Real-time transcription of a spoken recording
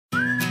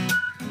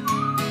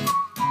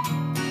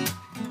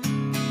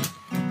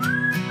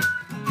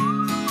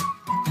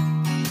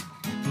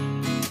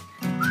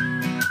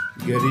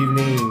Good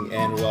evening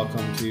and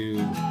welcome to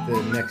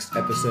the next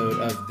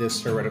episode of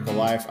This Heretical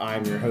Life.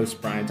 I'm your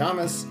host, Brian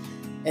Thomas,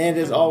 and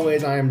as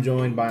always, I am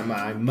joined by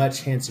my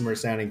much handsomer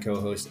sounding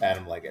co-host,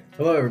 Adam Leggett.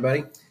 Hello,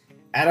 everybody.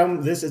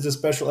 Adam, this is a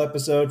special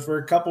episode for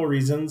a couple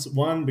reasons.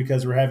 One,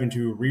 because we're having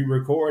to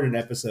re-record an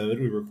episode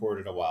we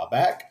recorded a while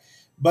back.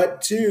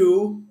 But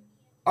two,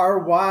 our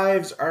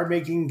wives are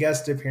making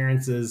guest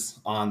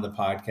appearances on the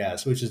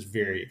podcast, which is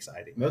very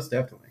exciting. Most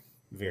definitely.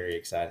 Very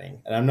exciting.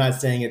 And I'm not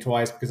saying it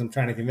twice because I'm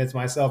trying to convince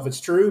myself it's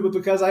true, but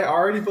because I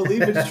already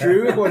believe it's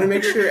true, I want to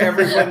make sure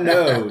everyone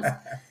knows.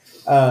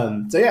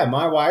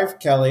 My wife,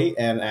 Kelly,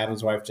 and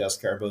Adam's wife,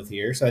 Jessica, are both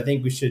here. So I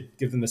think we should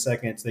give them a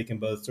second so they can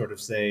both sort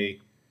of say,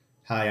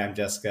 "Hi, I'm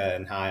Jessica,"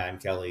 and "Hi, I'm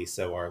Kelly,"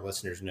 so our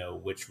listeners know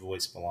which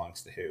voice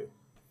belongs to who.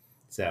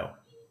 So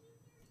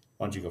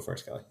why don't you go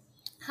first, Kelly?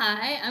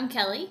 Hi, I'm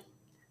Kelly.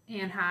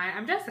 And hi,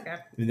 I'm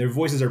Jessica. I mean, their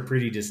voices are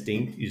pretty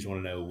distinct. You just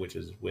want to know which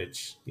is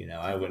which. You know,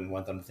 I wouldn't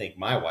want them to think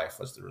my wife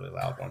was the really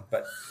loud one,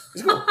 but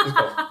it's cool.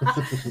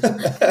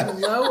 It's cool.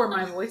 Lower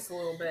my voice a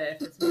little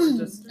bit if it's more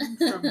distant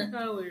from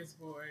Kelly's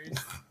voice.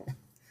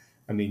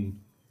 I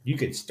mean, you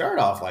could start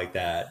off like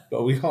that,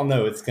 but we all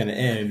know it's going to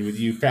end with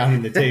you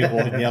pounding the table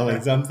and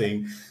yelling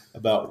something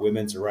about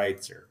women's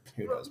rights or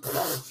who knows.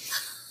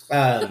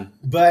 We're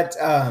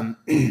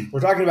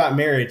talking about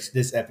marriage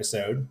this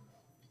episode.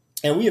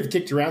 And we have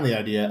kicked around the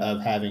idea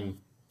of having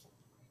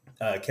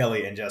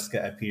Kelly and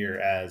Jessica appear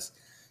as,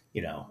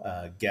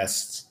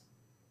 guest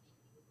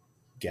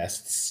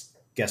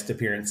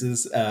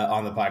appearances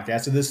on the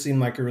podcast. So this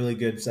seemed like a really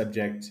good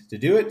subject to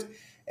do it.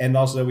 And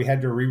also we had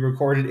to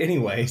re-record it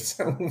anyway,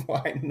 so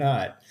why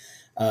not?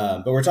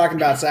 But we're talking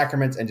about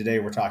sacraments, and today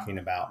we're talking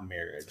about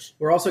marriage.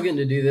 We're also getting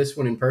to do this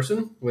one in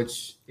person,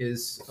 which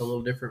is a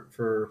little different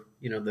for,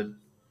 the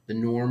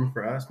norm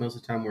for us. Most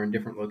of the time we're in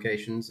different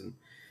locations, and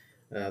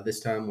this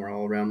time we're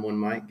all around one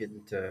mic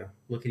getting to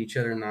look at each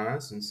other in the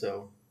eyes. And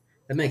so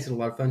that makes it a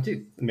lot of fun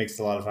too. It makes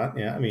it a lot of fun.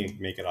 Yeah. I mean,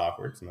 make it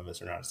awkward. Some of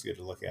us are not as good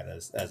to look at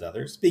as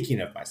others.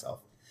 Speaking of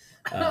myself,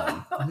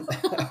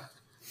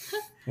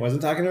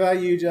 wasn't talking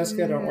about you,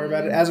 Jessica. Don't worry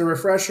about it. As a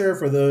refresher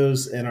for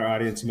those in our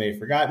audience who may have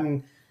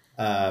forgotten,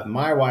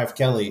 my wife,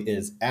 Kelly,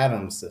 is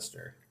Adam's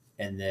sister.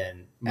 And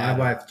then my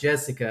wife,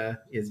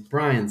 Jessica, is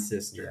Brian's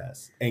sister.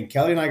 Yes. And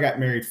Kelly and I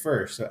got married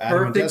first. So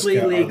Adam perfectly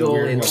and Jessica legal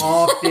in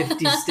all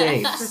 50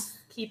 states. Just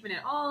keeping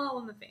it all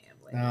in the family.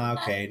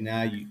 Okay,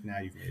 now you've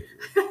made it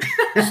weird.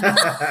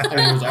 I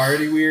mean, it was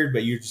already weird,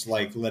 but you just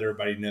let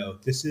everybody know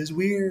this is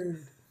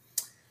weird.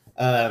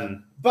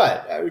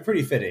 But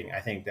pretty fitting, I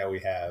think, that we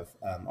have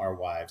our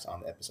wives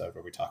on the episode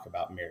where we talk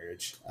about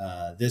marriage.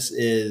 This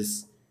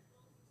is,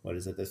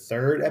 the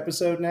third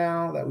episode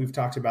now that we've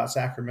talked about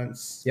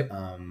sacraments. Yep.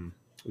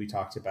 We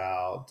talked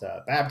about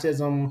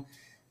baptism.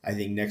 I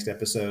think next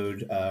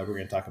episode we're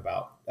going to talk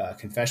about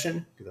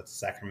confession, because that's a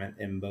sacrament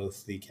in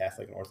both the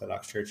Catholic and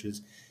Orthodox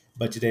churches.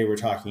 But today we're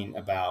talking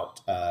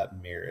about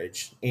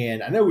marriage.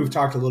 And I know we've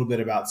talked a little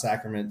bit about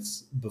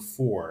sacraments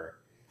before,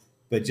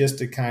 but just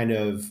to kind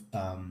of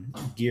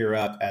gear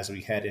up as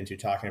we head into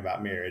talking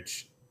about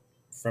marriage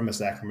from a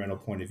sacramental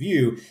point of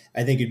view,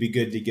 I think it'd be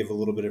good to give a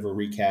little bit of a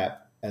recap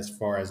as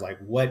far as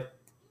what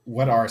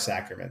are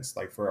sacraments,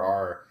 like for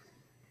our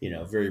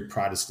very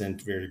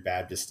Protestant, very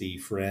Baptist-y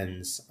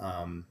friends.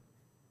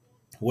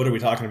 What are we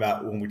talking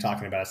about when we're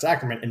talking about a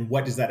sacrament, and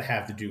what does that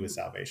have to do with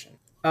salvation?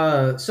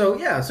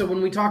 So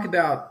when we talk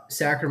about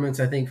sacraments,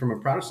 I think from a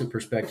Protestant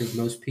perspective,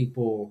 most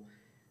people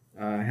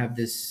have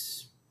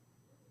this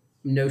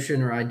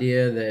notion or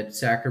idea that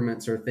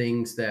sacraments are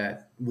things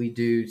that we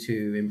do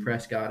to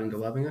impress God into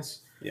loving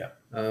us. Yeah.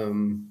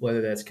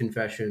 Whether that's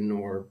confession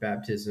or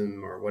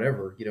baptism or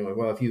whatever,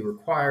 if you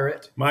require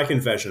it. My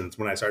confessions,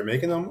 when I start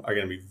making them, are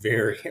going to be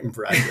very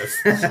impressive.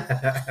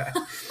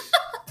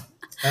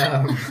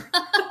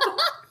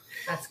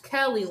 That's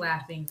Kelly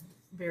laughing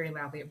very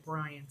loudly at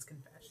Brian's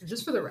confession,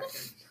 just for the record.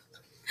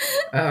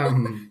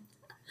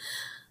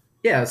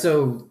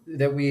 So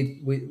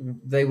that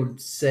they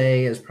would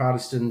say as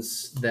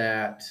Protestants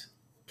that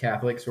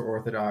Catholics or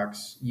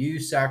Orthodox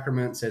use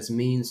sacraments as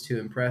means to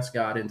impress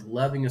God into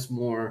loving us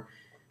more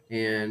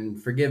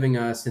and forgiving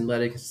us and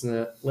letting us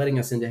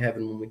into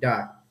heaven when we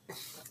die.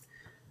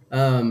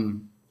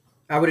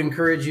 I would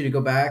encourage you to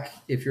go back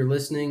if you're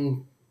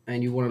listening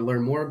and you want to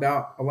learn more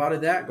about a lot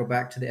of that. Go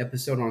back to the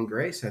episode on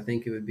grace. I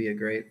think it would be a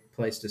great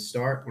place to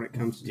start when it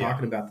comes to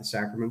talking about the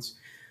sacraments.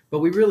 But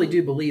we really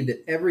do believe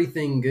that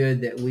everything good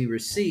that we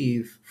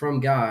receive from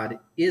God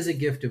is a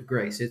gift of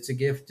grace. It's a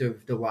gift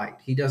of delight.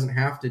 He doesn't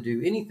have to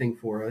do anything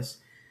for us.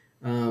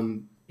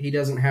 He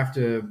doesn't have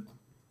to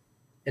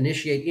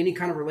initiate any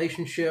kind of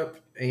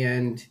relationship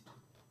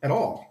at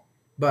all,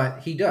 but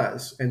he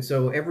does. And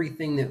so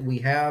everything that we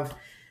have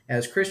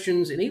as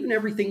Christians, and even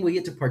everything we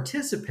get to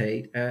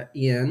participate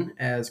in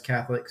as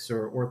Catholics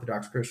or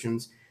Orthodox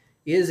Christians,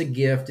 is a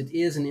gift. It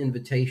is an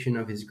invitation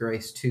of his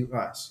grace to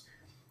us.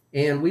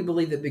 And we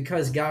believe that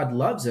because God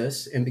loves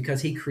us and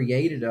because he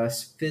created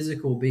us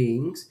physical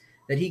beings,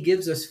 that he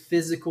gives us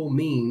physical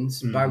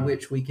means by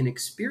which we can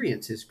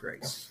experience his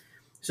grace.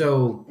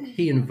 So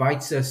he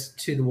invites us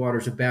to the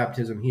waters of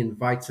baptism. He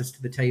invites us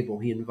to the table.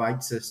 He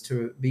invites us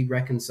to be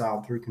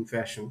reconciled through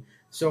confession,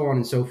 so on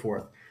and so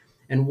forth.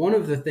 And one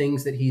of the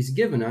things that he's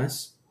given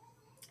us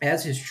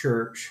as his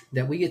church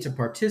that we get to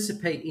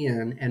participate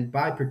in, and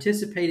by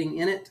participating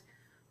in it,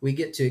 we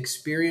get to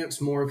experience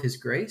more of his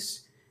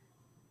grace,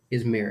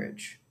 is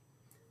marriage.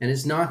 And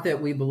it's not that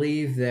we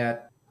believe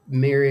that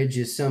marriage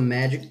is some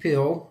magic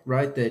pill,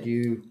 right, that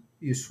you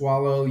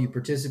swallow, you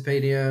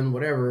participate in,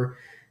 whatever,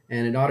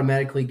 and it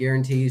automatically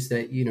guarantees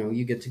that,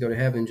 you get to go to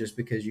heaven just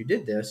because you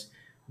did this.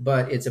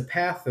 But it's a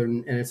path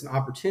and it's an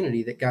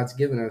opportunity that God's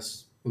given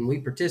us. When we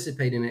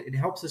participate in it, it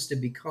helps us to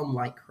become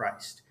like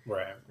Christ.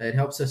 Right. It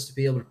helps us to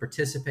be able to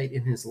participate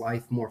in his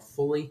life more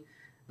fully.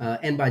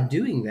 And by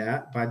doing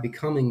that, by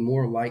becoming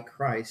more like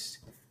Christ,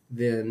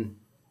 then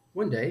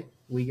one day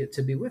we get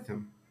to be with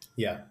him.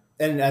 Yeah.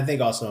 And I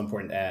think also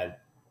important to add,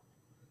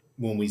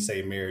 when we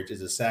say marriage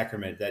is a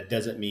sacrament, that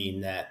doesn't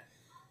mean that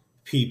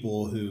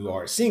people who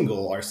are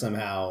single are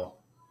somehow,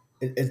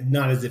 it's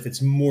not as if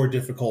it's more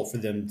difficult for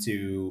them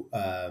to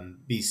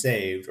be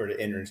saved or to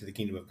enter into the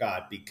kingdom of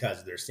God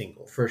because they're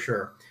single. For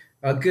sure.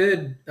 A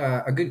good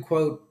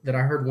quote that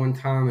I heard one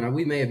time, and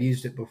we may have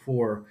used it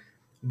before,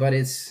 but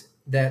it's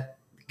that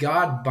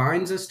God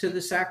binds us to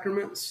the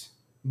sacraments,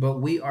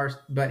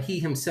 but he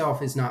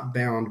himself is not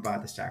bound by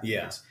the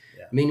sacraments.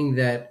 Yeah. Meaning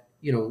that,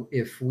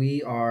 if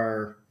we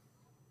are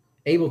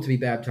able to be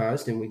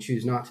baptized and we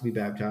choose not to be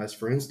baptized,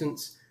 for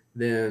instance,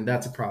 then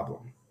that's a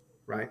problem,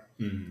 right?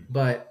 Mm-hmm.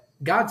 But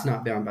God's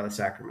not bound by the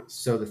sacraments.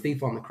 So the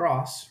thief on the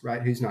cross,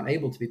 right, who's not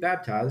able to be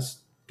baptized,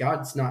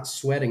 God's not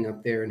sweating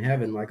up there in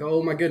heaven like,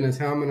 oh my goodness,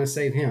 how am I going to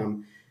save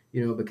him?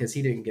 Because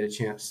he didn't get a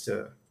chance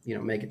to,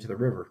 make it to the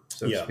river,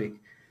 so to speak.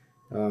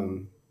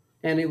 And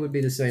it would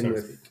be the same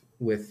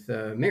with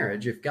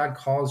marriage. If God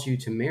calls you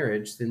to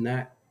marriage, then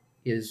that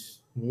is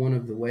one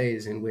of the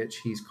ways in which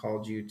he's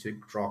called you to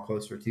draw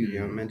closer to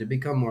him and to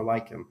become more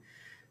like him.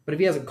 But if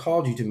he hasn't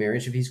called you to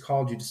marriage, if he's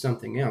called you to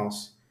something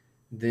else,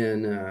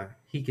 then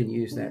he can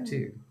use that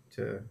too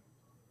to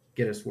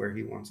get us where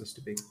he wants us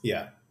to be.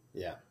 Yeah.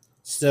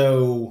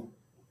 So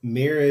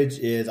marriage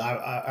is,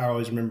 I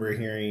always remember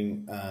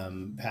hearing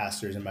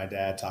pastors and my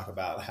dad talk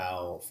about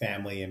how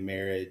family and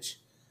marriage,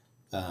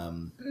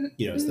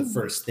 is the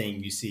first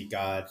thing you see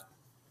God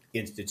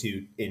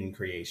institute in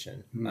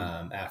creation.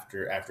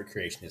 After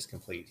creation is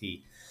complete,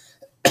 he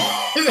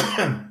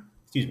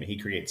he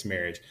creates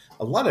marriage.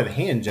 A lot of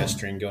hand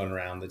gesturing going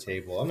around the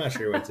table. I'm not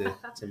sure what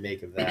to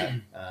make of that.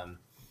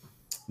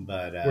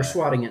 But we're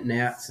swatting at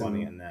gnats. So on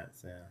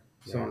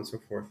and so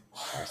forth.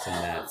 There's some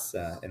gnats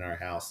in our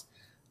house.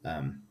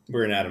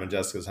 We're in Adam and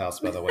Jessica's house,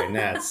 by the way.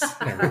 Gnats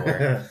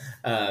everywhere.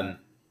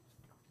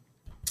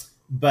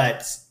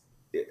 But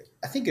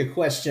I think a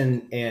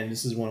question, and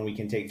this is one we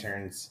can take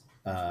turns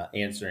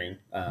answering,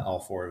 all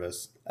four of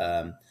us.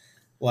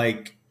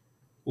 Like,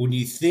 when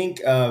you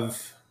think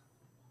of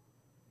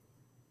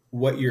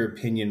what your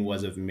opinion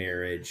was of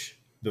marriage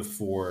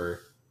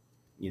before,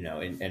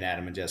 in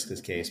Adam and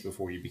Jessica's case,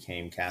 before you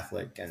became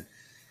Catholic, and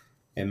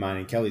in mine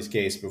and Kelly's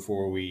case,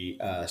 before we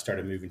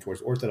started moving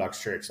towards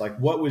Orthodox Church, like,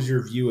 what was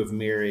your view of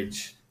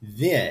marriage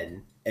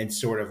then, and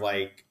sort of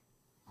like,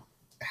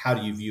 how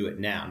do you view it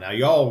now? Now,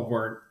 y'all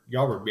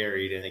were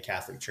married in a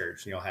Catholic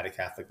church, had a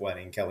Catholic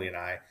wedding. Kelly and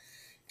I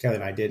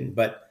didn't,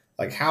 but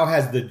like, how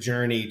has the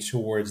journey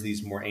towards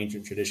these more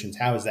ancient traditions,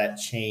 how has that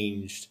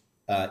changed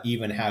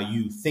even how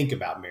you think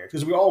about marriage?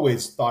 Because we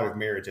always thought of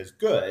marriage as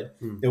good.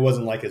 It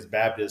wasn't like, as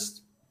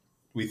Baptists,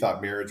 we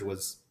thought marriage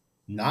was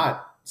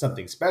not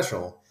something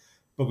special,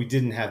 but we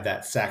didn't have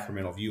that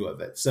sacramental view of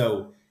it.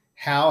 So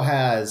how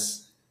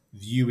has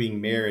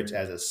viewing marriage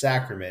as a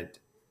sacrament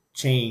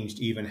changed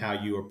even how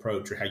you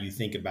approach or how you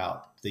think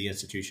about the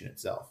institution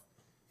itself?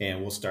 And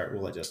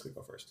we'll let Jessica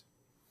go first.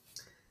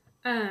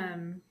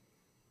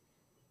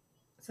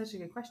 Such a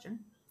good question.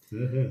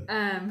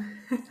 I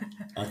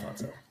thought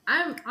so.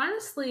 I'm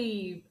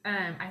honestly,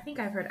 I think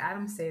I've heard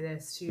Adam say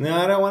this too. No,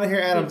 I don't want to hear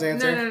Adam's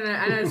answer. No.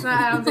 I know it's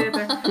not Adam's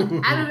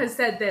answer. Adam has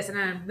said this,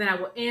 and then I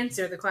will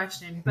answer the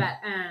question. But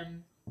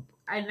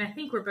I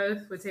think we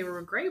both would say we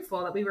were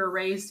grateful that we were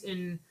raised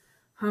in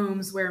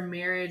homes where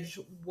marriage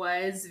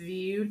was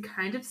viewed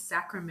kind of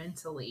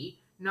sacramentally,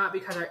 not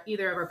because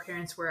either of our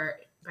parents were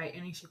by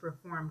any shape or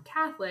form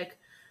Catholic,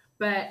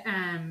 but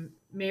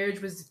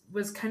marriage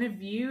was kind of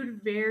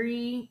viewed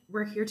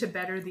we're here to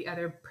better the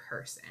other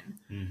person.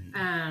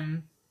 Mm-hmm.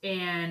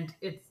 And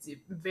it's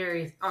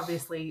very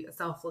obviously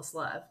selfless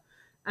love.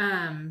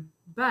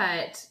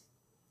 But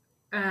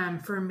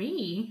for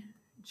me,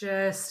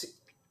 just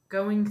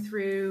going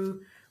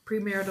through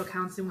premarital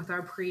counseling with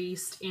our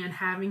priest and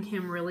having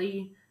him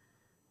really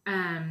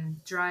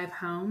drive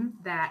home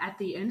that at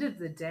the end of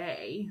the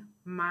day,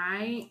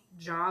 my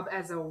job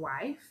as a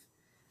wife,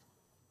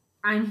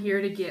 I'm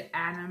here to get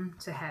Adam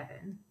to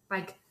heaven.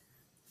 Like,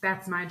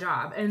 that's my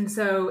job. And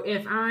so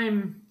if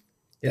I'm...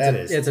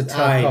 It's a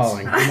tough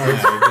calling.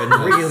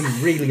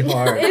 Really, really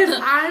hard. If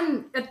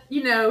I'm,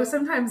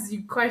 sometimes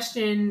you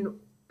question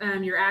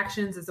your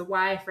actions as a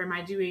wife, or am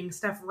I doing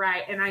stuff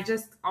right? And I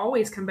just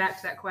always come back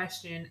to that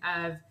question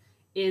of,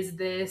 is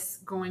this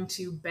going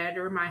to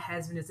better my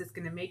husband? Is this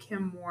going to make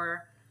him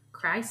more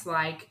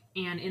Christ-like?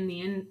 And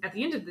at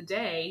the end of the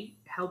day,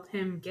 help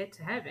him get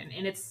to heaven.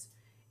 And it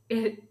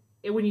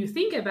when you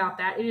think about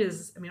that, it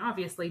is, I mean,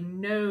 obviously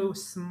no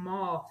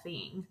small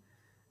thing.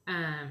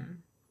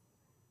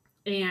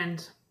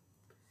 And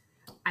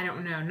I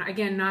don't know.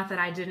 Again, not that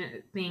I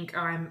didn't think,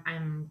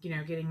 I'm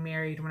getting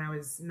married when I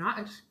was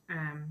not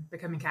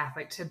becoming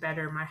Catholic to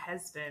better my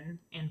husband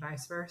and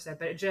vice versa.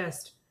 But that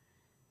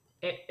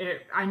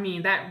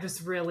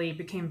just really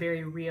became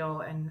very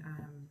real and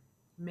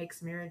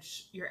makes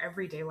marriage, your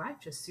everyday life,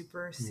 just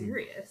super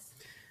serious.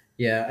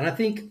 Yeah, and I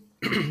think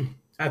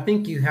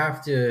you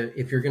have to,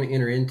 if you're going to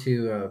enter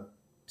into a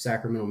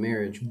sacramental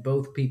marriage,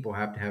 both people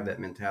have to have that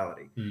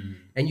mentality.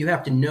 And you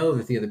have to know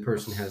that the other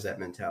person has that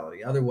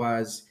mentality.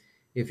 Otherwise,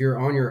 if you're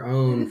on your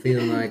own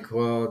feeling like,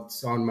 well,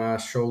 it's on my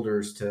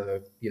shoulders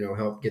to,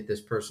 help get this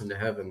person to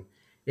heaven,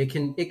 it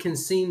can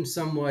seem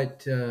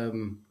somewhat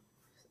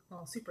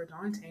super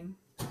daunting.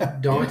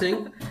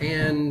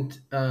 And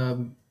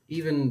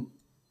even,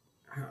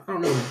 I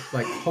don't know,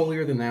 like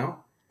holier than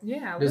thou.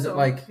 Yeah. Is it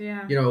like,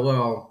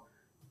 well,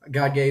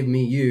 God gave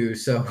me you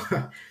so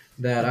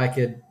that I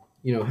could,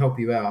 help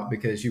you out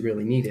because you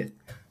really need it.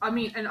 I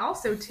mean, and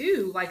also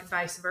too, like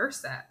vice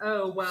versa.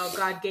 Oh, well,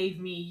 God gave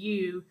me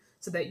you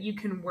so that you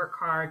can work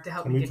hard to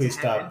help me get to heaven. Can we please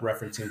stop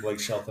referencing Blake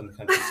Shelton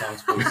country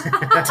songs, please?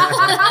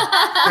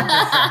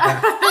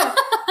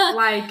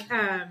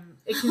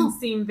 It can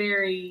seem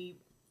very,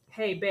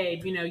 hey,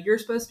 babe, you're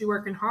supposed to be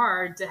working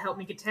hard to help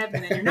me get to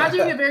heaven, and you're not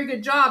doing a very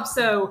good job,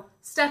 so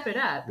step it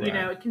up.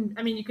 Right.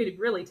 You could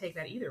really take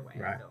that either way,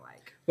 right. I feel like.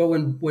 But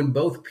when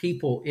both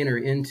people enter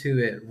into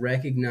it,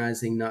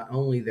 recognizing not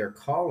only their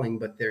calling,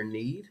 but their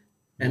need,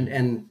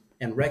 and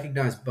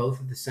recognize both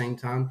at the same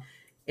time,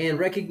 and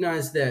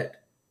recognize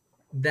that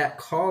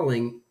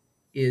calling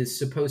is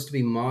supposed to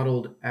be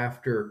modeled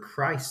after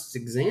Christ's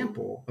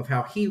example of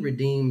how he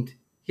redeemed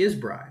his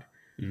bride,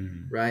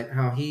 right?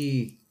 How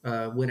he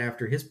went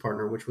after his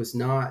partner, which was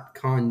not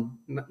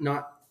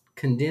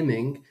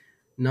condemning,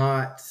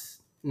 not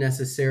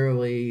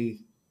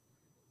necessarily,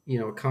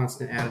 a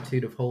constant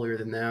attitude of holier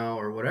than thou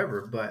or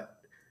whatever,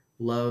 but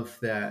love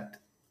to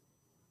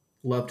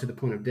the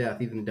point of death,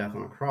 even death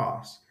on a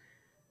cross.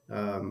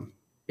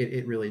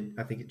 It really,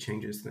 I think it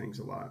changes things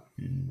a lot.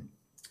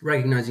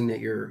 Recognizing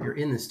that you're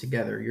in this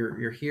together,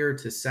 you're here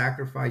to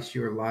sacrifice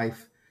your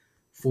life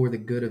for the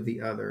good of the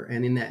other,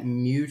 and in that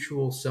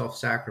mutual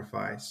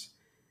self-sacrifice,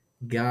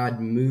 God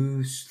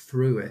moves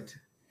through it,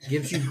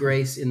 gives you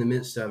grace in the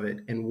midst of it,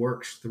 and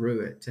works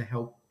through it to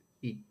help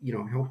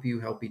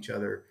each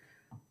other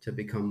to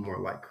become more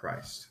like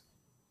Christ.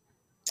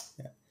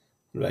 Yeah.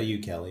 What about you,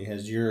 Kelly?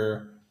 Has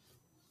your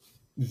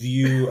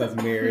view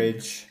of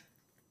marriage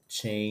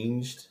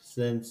changed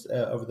since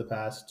over the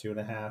past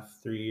 2.5,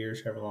 3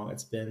 years, however long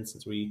it's been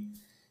since we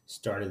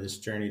started this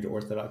journey to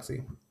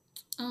Orthodoxy?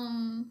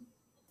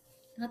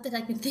 Not that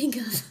I can think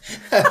of.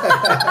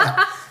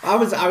 I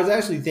was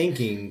actually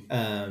thinking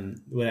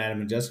when Adam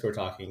and Jessica were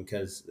talking,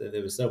 because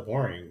it was so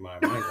boring, my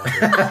mind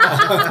wandered.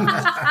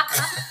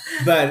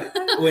 But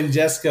when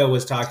Jessica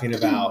was talking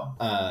about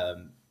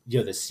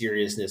the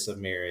seriousness of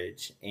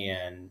marriage,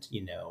 and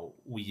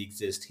we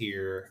exist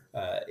here,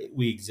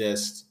 we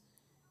exist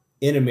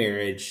in a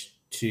marriage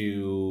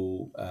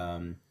to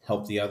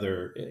help the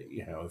other,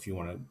 if you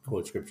want to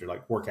quote scripture,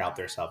 like work out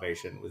their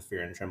salvation with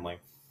fear and trembling.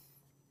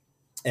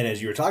 And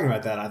as you were talking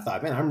about that, I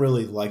thought, man, I'm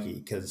really lucky,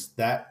 because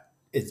that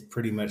is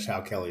pretty much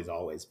how Kelly's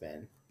always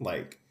been.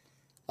 Like,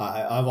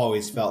 I've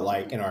always felt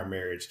like in our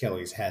marriage,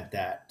 Kelly's had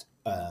that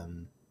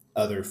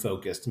other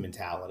focused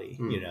mentality,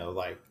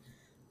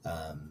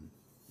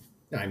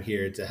 I'm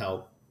here to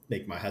help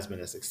make my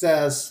husband a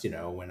success.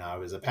 When I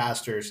was a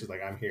pastor, she's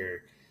like, I'm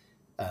here.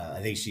 I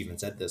think she even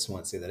said this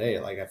once the other day.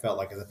 Like, I felt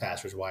like as a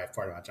pastor's wife,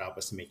 part of my job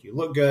was to make you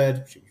look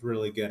good. She was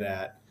really good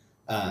at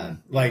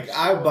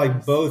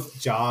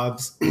both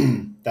jobs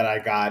that I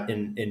got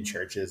in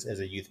churches as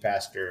a youth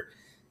pastor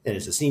and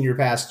as a senior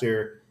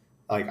pastor.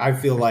 Like, I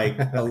feel like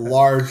a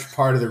large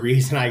part of the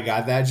reason I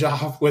got that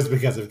job was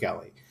because of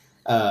Kelly.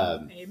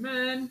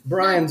 Amen.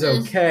 Brian's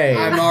okay.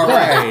 I'm all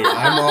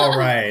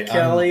right.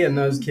 Kelly and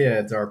those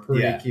kids are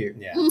pretty cute.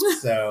 Yeah.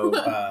 So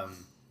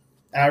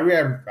I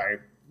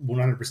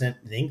 100%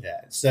 think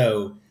that.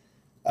 So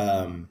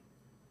as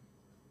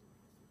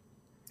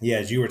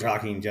you were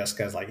talking,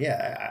 Jessica's like,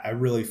 I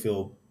really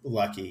feel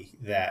lucky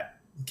that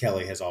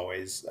Kelly has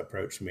always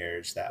approached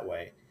marriage that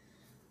way.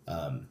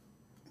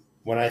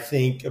 When I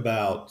think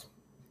about,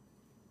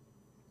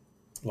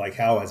 like,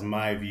 how has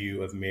my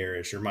view of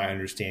marriage or my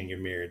understanding of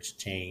marriage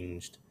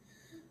changed?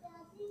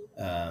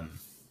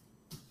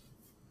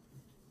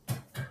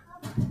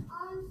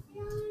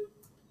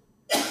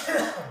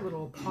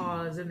 Little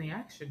pause in the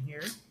action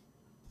here.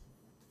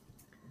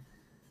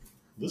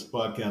 This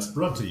podcast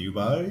brought to you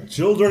by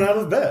Children Out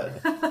of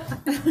Bed.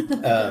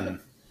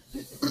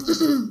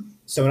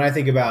 So when I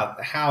think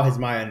about how has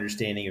my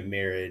understanding of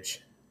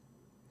marriage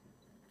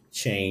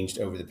changed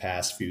over the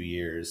past few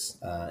years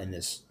in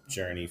this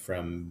journey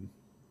from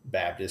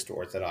Baptist to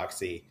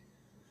Orthodoxy.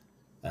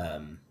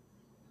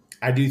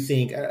 I do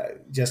think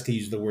Jessica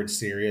used the word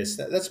serious.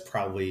 That's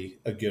probably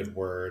a good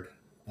word.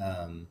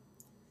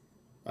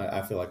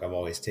 I feel like I've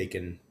always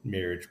taken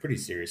marriage pretty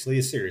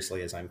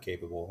seriously as I'm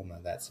capable. I'm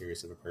not that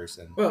serious of a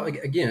person. Well,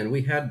 again,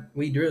 we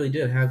really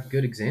did have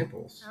good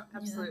examples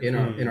Absolutely.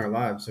 in our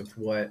lives of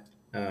what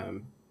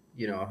a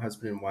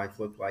husband and wife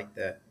look like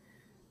that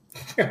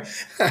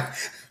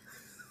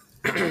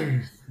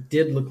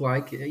did look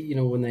like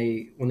when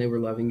they were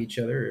loving each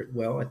other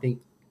well. I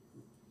think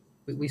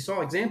we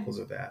saw examples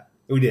of that.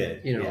 We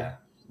did,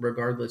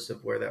 regardless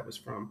of where that was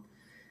from,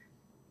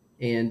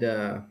 and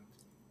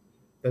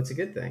that's a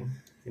good thing.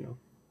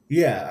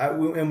 Yeah,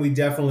 and we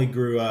definitely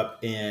grew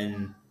up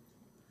in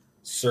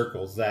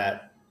circles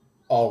that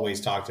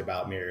always talked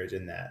about marriage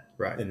in that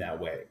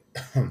way.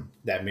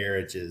 That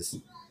marriage is,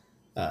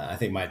 I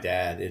think my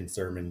dad in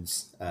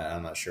sermons,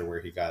 I'm not sure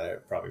where he got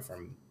it, probably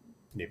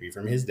maybe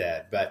from his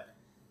dad, but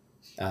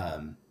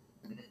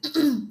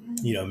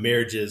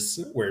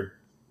marriages where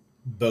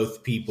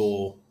both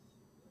people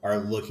are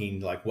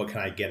looking like, what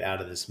can I get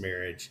out of this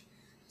marriage?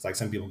 It's like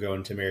some people go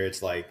into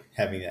marriage like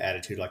having the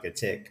attitude like a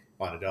tick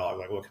on a dog,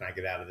 like, what can I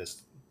get out of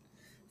this?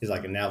 He's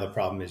like, and now the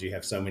problem is you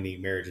have so many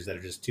marriages that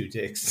are just two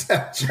ticks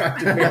trying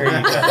to marry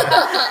each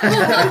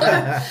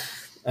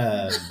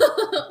other.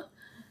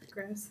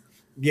 Gross.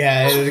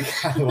 Yeah, it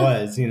kind of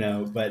was,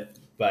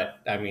 but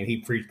I mean, he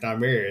preached on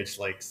marriage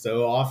like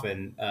so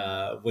often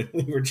when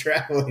we were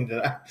traveling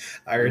that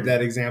I heard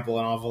that example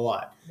an awful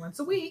lot. Once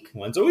a week.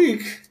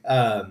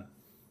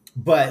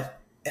 But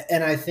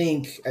I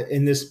think,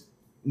 and this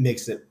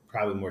makes it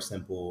probably more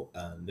simple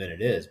than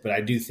it is, but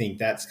I do think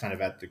that's kind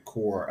of at the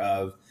core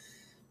of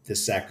the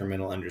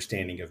sacramental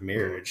understanding of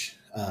marriage,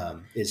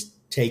 is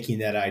taking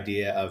that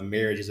idea of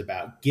marriage is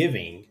about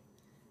giving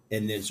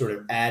and then sort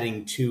of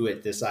adding to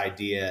it this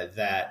idea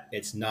that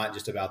it's not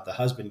just about the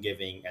husband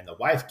giving and the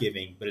wife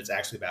giving, but it's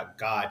actually about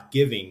God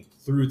giving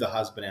through the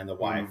husband and the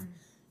wife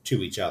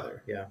to each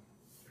other. Yeah.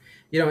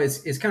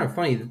 It's kind of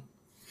funny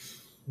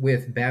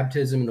with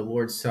baptism and the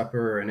Lord's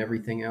Supper and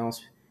everything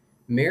else.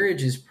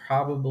 Marriage is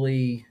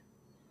probably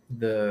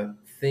the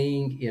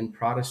thing in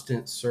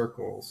Protestant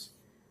circles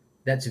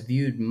that's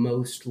viewed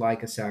most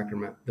like a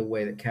sacrament, the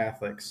way that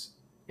Catholics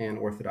and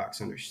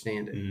Orthodox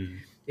understand it.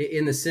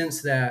 In the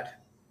sense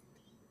that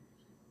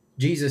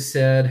Jesus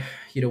said,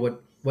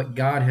 what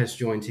God has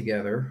joined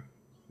together,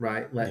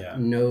 right? Let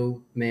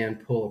no man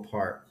pull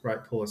apart,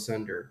 right? Pull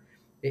asunder.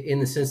 In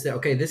the sense that,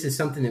 okay, this is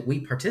something that we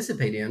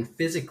participate in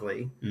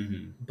physically,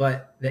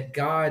 but that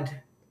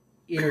God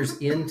enters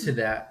into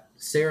that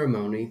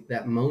ceremony,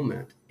 that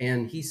moment,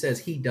 and he says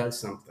he does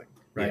something,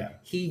 right? Yeah.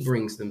 He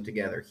brings them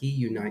together. He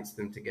unites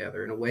them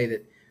together in a way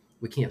that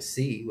we can't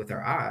see with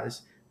our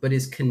eyes, but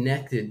is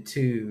connected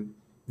to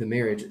the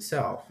marriage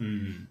itself.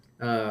 And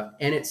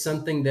it's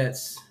something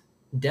that's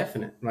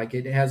definite, like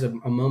it has a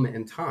moment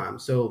in time.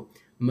 So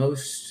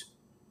most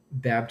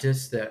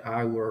Baptists that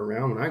I were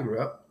around when I grew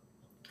up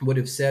would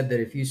have said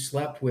that if you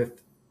slept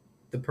with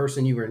the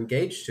person you were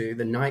engaged to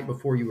the night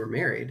before you were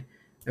married,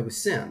 that was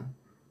sin,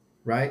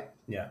 right?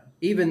 Yeah.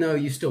 Even though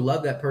you still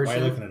love that person.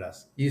 Why are you looking at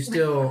us? You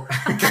still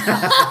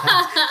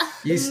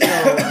you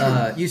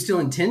still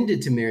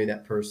intended to marry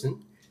that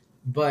person,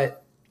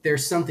 but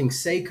there's something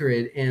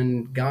sacred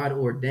and God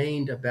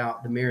ordained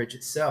about the marriage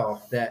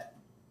itself that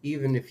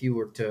even if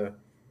you're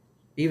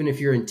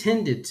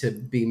intended to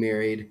be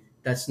married,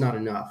 that's not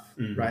enough,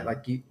 right?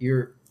 Like if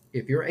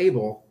you're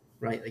able,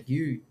 right? Like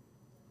you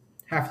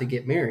have to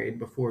get married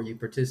before you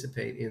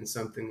participate in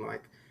something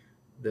like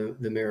the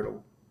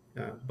marital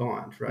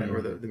bond, right?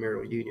 Or the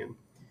marital union.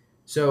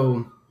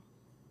 So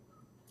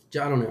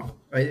I don't know.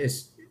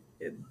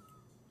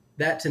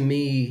 That to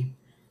me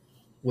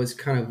was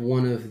kind of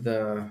one of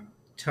the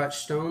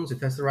touchstones, if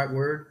that's the right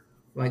word,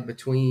 like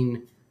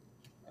between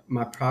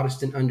my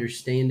Protestant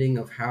understanding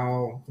of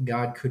how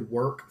God could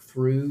work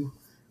through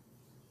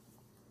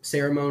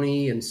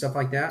ceremony and stuff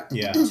like that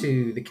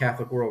to the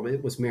Catholic world.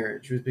 It was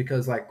marriage. It was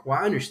because I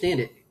understand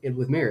it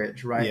with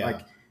marriage, right? Yeah.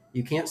 Like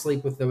you can't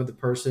sleep with the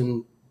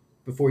person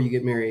before you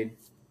get married,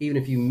 even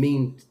if you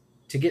mean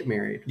to get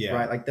married,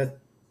 right? Like that,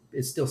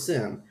 it's still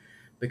sin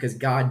because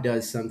God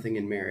does something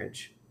in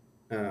marriage.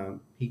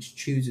 He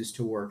chooses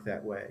to work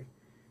that way.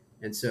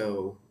 And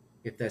so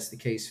if that's the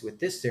case with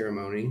this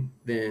ceremony,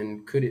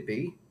 then could it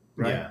be,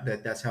 right? Yeah.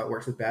 That's how it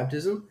works with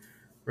baptism,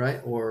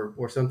 right?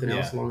 Or something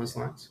else along those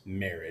lines.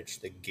 Marriage,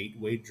 the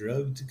gateway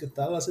drug to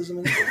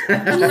Catholicism.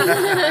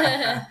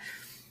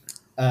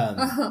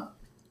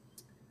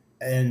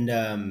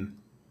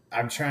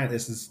 I'm trying.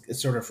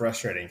 It's sort of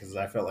frustrating because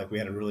I felt like we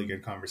had a really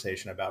good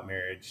conversation about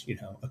marriage,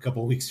 a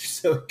couple of weeks or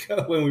so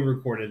ago when we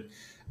recorded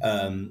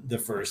the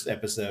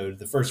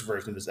first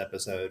version of this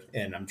episode,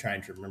 and I'm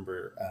trying to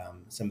remember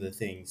some of the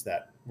things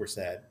that were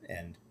said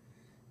and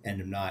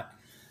am not.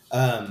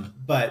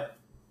 But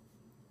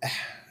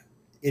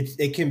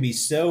it can be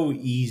so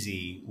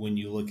easy when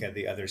you look at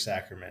the other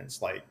sacraments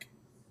like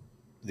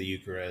the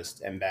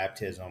Eucharist and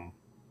baptism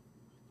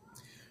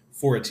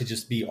for it to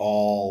just be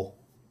all,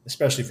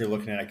 especially if you're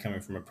looking at it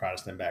coming from a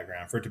Protestant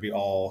background, for it to be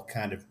all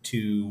kind of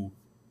too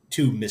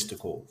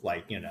mystical.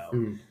 Like,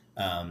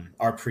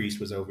 our priest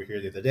was over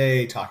here the other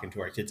day talking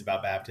to our kids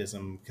about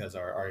baptism because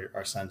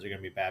our sons are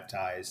going to be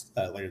baptized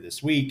later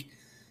this week,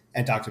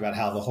 and talked about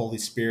how the Holy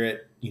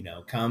Spirit,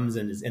 comes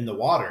and is in the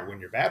water when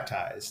you're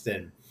baptized.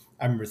 And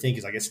I remember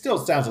thinking, like, it still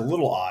sounds a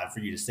little odd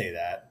for you to say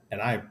that.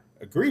 And I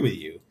agree with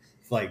you.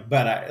 But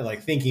I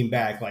thinking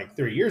back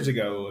 3 years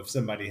ago, if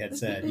somebody had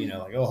said,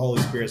 oh,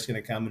 Holy Spirit's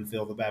going to come and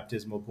fill the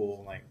baptismal pool.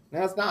 I'm like,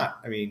 no, it's not.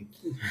 I mean,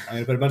 I'm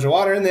going to put a bunch of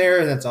water in there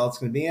and that's all it's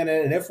going to be in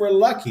it. And if we're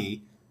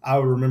lucky, I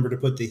will remember to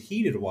put the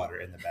heated water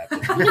in the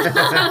baptism.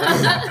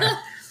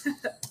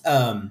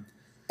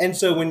 And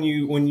so when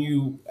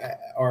you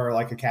are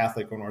like a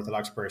Catholic or an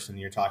Orthodox person,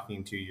 you're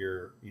talking to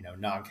your,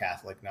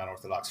 non-Catholic,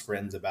 non-Orthodox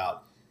friends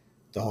about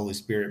the Holy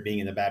Spirit being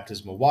in the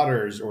baptismal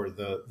waters, or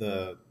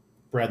the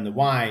bread and the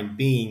wine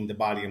being the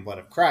body and blood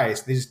of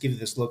Christ, they just give you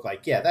this look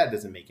like, yeah, that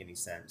doesn't make any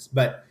sense.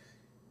 But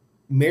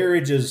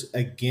marriage is,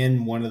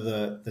 again, one of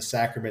the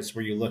sacraments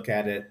where you look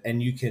at it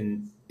and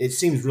it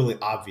seems really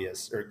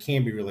obvious, or it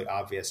can be really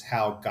obvious,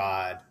 how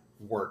God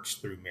works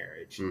through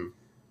marriage.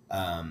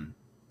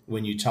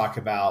 When you talk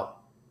about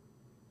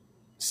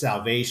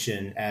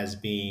salvation as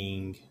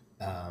being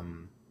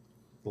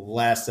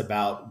less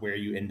about where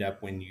you end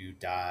up when you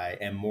die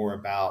and more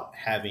about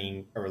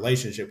having a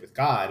relationship with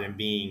God and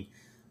being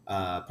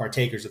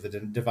partakers of the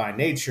divine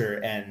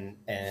nature and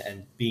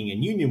being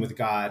in union with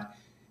God,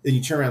 then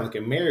you turn around and look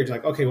at marriage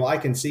like, okay, well, I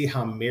can see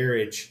how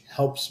marriage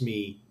helps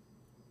me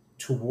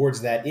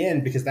towards that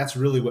end, because that's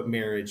really what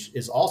marriage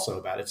is also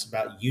about. It's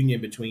about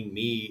union between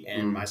me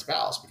and my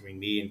spouse, between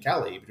me and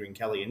Kelly, between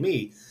Kelly and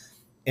me.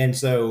 And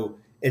so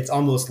it's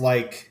almost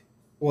like,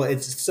 well,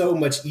 it's so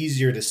much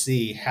easier to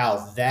see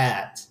how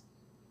that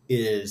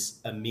is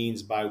a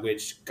means by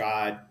which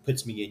God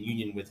puts me in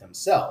union with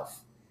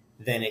himself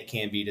than it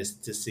can be to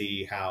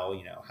see how,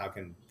 how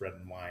can bread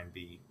and wine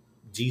be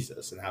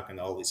Jesus, and how can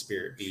the Holy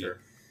Spirit be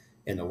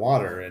in the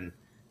water, and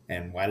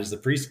why does the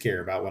priest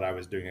care about what I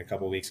was doing a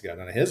couple of weeks ago?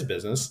 None of his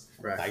business.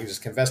 Right. I can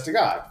just confess to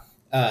God.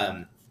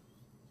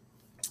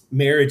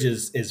 Marriage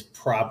is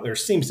probably, or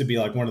seems to be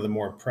like one of the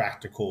more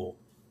practical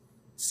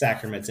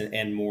sacraments,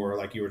 and more,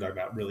 like you were talking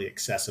about, really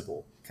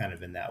accessible kind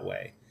of in that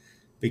way,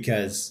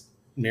 because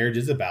marriage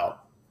is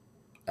about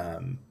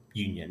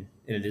union,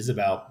 and it is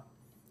about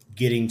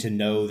getting to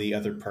know the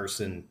other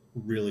person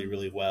really,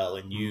 really well,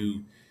 and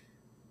you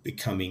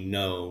becoming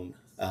known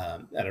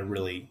at a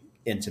really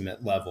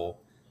intimate level.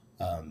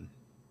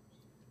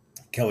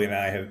 Kelly and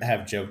I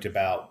have joked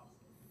about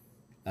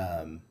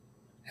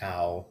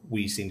how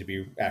we seem to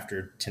be,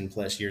 after 10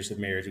 plus years of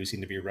marriage, we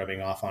seem to be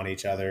rubbing off on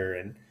each other.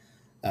 And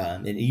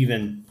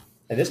even,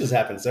 and this has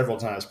happened several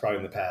times probably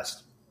in the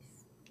past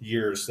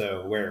year or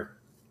so, where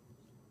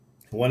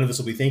one of us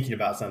will be thinking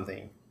about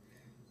something,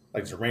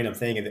 like it's a random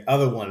thing, and the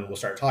other one will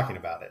start talking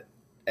about it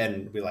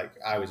and be like,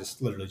 I was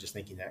just literally just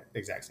thinking that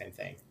exact same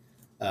thing.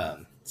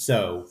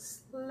 So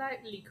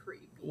slightly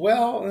creepy.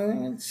 Well,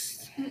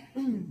 it's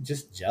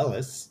just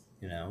jealous.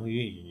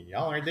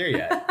 Y'all aren't there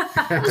yet.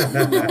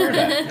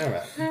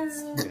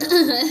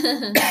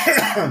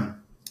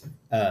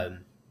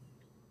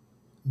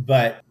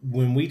 But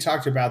when we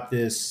talked about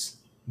this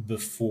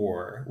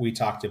before, we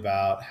talked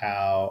about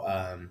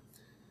how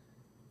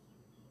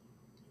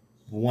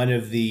one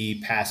of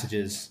the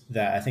passages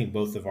that I think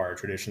both of our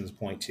traditions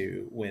point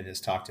to when it's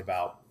talked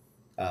about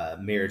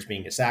marriage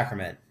being a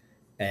sacrament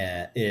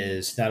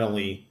is not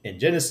only in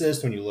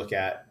Genesis, when you look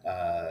at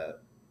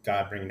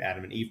God bringing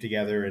Adam and Eve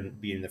together and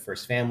being the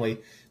first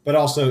family, but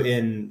also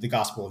in the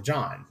Gospel of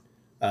John,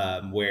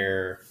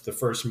 where the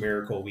first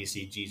miracle we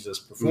see Jesus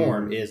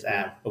perform is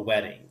at a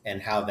wedding,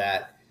 and how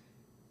that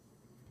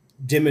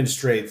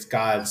demonstrates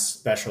God's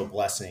special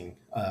blessing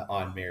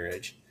on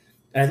marriage.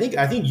 And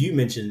I think you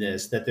mentioned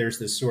this, that there's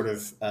this sort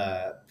of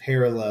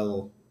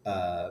parallelism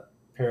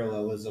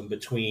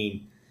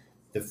between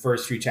the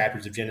first few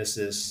chapters of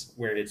Genesis,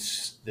 where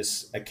it's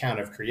this account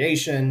of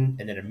creation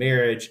and then a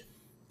marriage.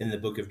 In the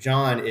book of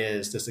John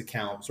is this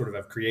account sort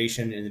of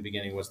creation. In the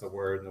beginning was the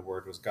Word, and the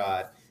Word was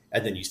God.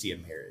 And then you see a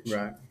marriage.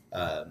 Right.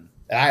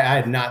 I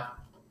had not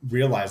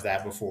realized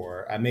that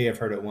before. I may have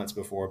heard it once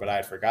before, but I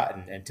had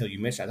forgotten until you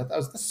mentioned it. I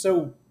thought that's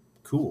so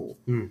cool.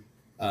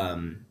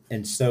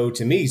 And so,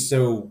 to me,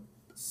 so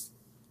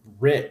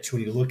rich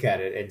when you look at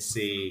it and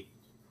see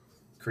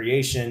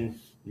creation,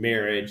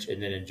 marriage,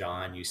 and then in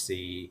John you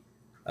see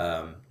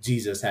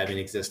Jesus having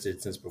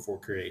existed since before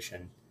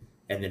creation,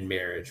 and then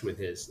marriage with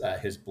his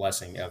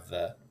blessing of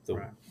the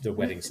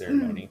wedding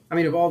ceremony. I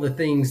mean, of all the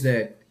things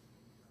that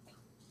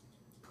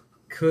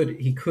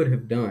he could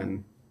have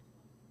done,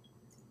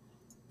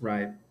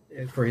 right,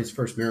 for his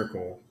first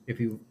miracle, if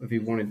he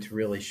wanted to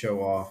really show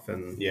off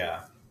and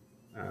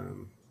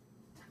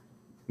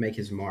make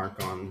his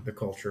mark on the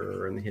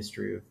culture and the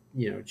history of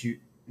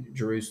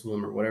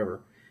Jerusalem or whatever,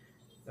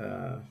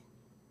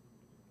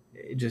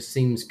 it just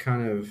seems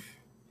kind of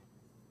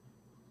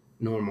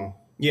normal.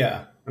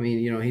 Yeah. I mean,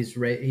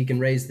 he can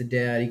raise the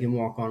dead, he can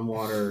walk on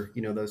water,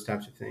 those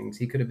types of things.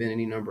 He could have been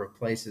any number of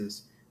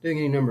places doing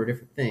any number of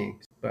different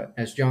things. But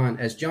as John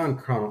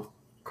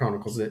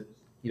chronicles it,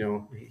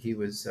 he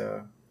was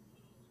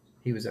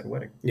at a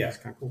wedding. Yeah. It's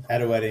kind of cool.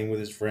 At a wedding with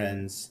his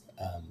friends,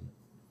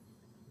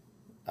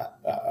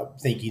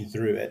 thinking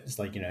through it. It's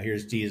like,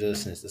 here's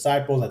Jesus and his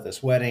disciples at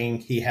this wedding.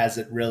 He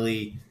hasn't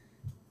really,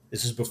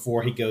 this is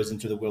before he goes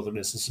into the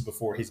wilderness. This is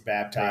before he's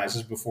baptized. Right. This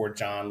is before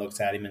John looks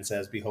at him and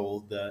says,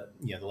 behold, the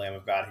Lamb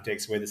of God who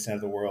takes away the sin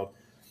of the world.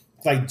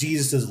 It's like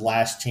Jesus's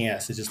last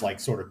chance to just like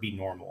sort of be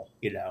normal,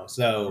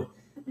 So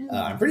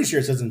I'm pretty sure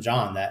it says in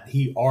John that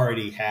he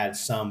already had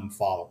some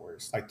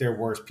followers. Like there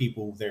were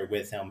people there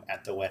with him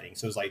at the wedding.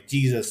 So it's like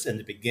Jesus in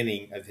the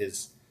beginning of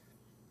his,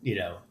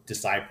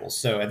 disciples.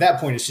 So at that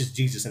point, it's just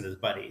Jesus and his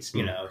buddies.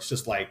 It's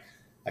just like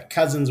a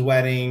cousin's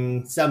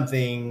wedding,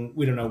 something.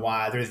 We don't know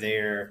why they're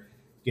there.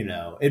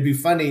 It'd be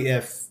funny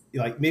if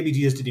like maybe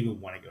Jesus didn't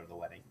even want to go to the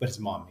wedding, but his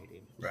mom made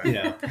him.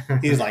 Right.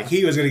 He was like,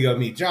 he was going to go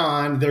meet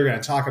John. They're going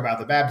to talk about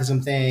the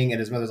baptism thing. And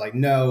his mother's like,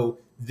 no,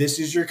 this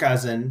is your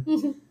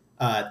cousin.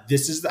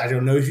 This is, I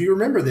don't know if you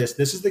remember this.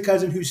 This is the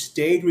cousin who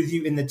stayed with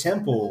you in the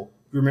temple.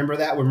 Remember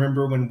that?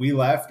 Remember when we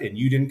left and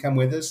you didn't come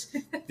with us?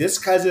 This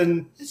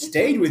cousin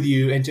stayed with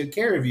you and took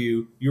care of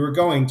you. You were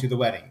going to the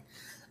wedding.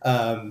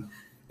 And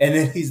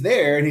then he's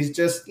there and he's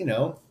just,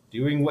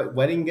 doing what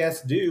wedding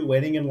guests do,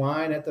 waiting in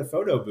line at the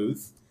photo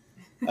booth.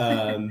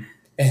 And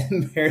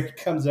Mary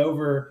comes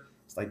over.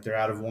 It's like, they're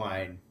out of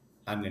wine.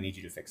 I'm going to need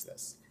you to fix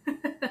this.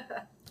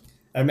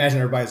 I imagine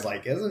everybody's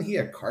like, isn't he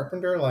a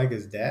carpenter like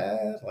his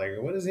dad? Like,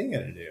 what is he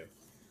going to do?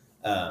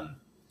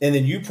 And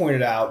then you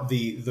pointed out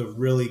the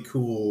really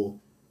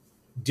cool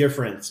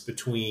difference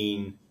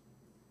between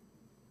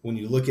when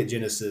you look at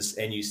Genesis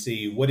and you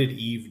see, what did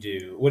Eve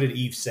do? What did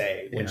Eve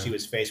say when she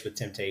was faced with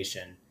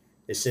temptation?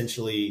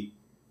 Essentially,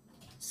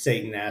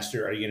 Satan asked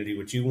her, are you going to do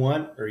what you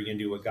want or are you going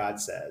to do what God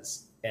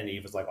says? And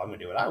Eve was like, well, I'm going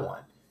to do what I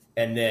want.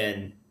 And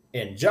then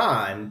in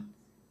John,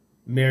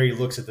 Mary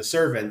looks at the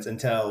servants and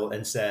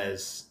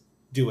says,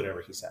 do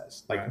whatever he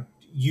says. Like,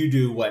 you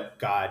do what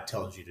God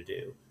tells you to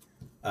do.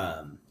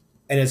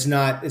 And it's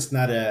not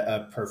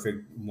a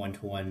perfect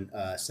one-to-one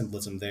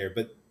symbolism there,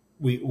 but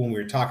when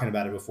we were talking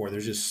about it before,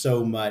 there's just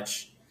so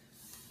much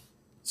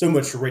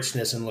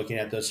richness in looking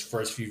at those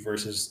first few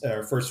verses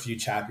or first few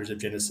chapters of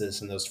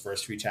Genesis and those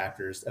first few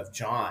chapters of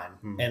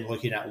John, and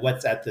looking at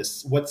what's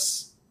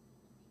the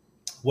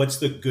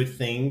good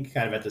thing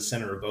kind of at the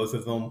center of both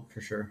of them.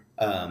 For sure,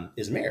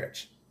 is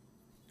marriage.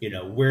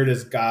 Where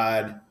does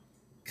God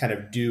kind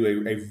of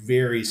do a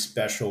very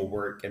special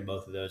work in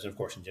both of those? And of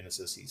course, in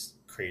Genesis, he's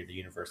created the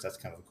universe. That's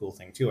kind of a cool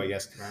thing too, I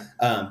guess. Right.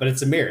 But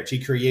it's a marriage.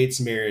 He creates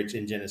marriage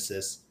in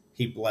Genesis.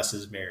 He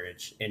blesses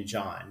marriage in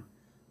John.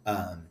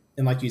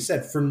 And like you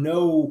said, for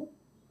no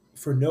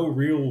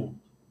real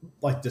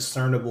like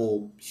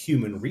discernible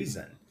human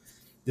reason.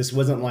 This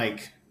wasn't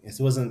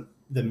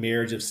the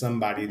marriage of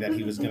somebody that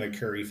he was going to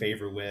curry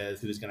favor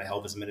with, who was going to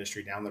help his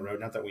ministry down the road.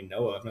 Not that we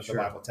know of, not the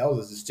Bible tells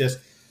us. It's just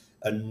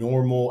a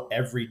normal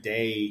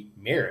everyday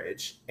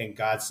marriage. And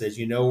God says,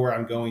 where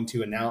I'm going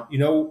to announce,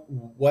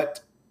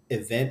 what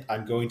event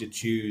I'm going to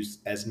choose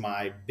as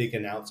my big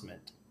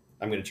announcement.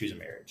 I'm going to choose a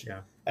marriage.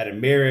 Yeah. At a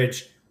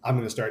marriage, I'm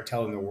going to start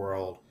telling the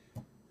world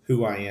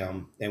who I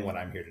am and what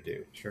I'm here to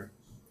do. Sure.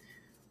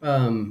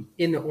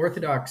 In the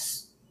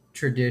Orthodox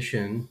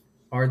tradition,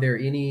 are there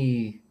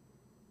any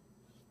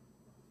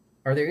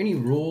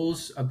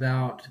rules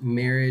about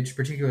marriage,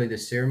 particularly the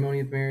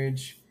ceremony of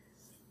marriage,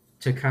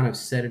 to kind of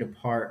set it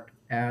apart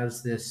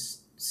as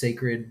this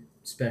sacred,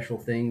 special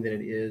thing that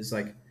it is?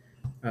 Like,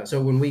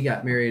 so when we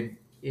got married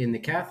in the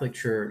Catholic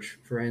Church,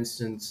 for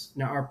instance,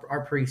 now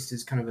our priest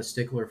is kind of a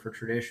stickler for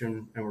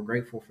tradition, and we're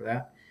grateful for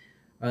that.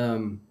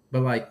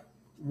 But like,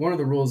 one of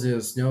the rules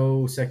is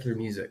no secular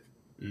music,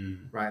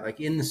 right? Like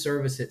in the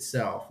service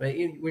itself,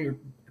 when you're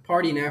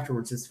partying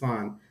afterwards, it's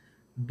fine.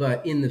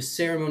 But in the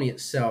ceremony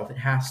itself, it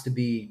has to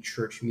be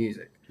church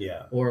music.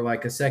 Yeah. Or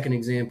like a second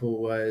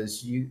example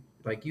was you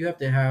have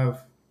to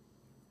have,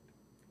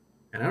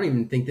 and I don't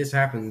even think this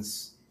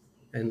happens,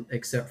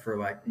 except for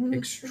like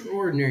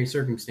extraordinary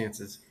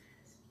circumstances,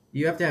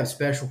 you have to have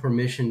special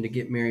permission to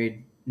get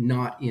married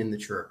not in the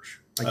church.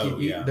 Like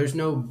there's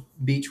no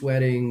beach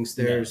weddings.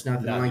 There's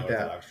nothing like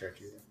that.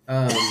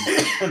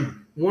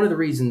 One of the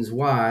reasons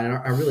why, and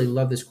I really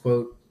love this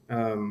quote,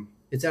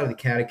 it's out of the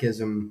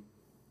Catechism.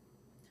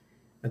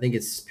 I think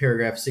it's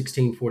paragraph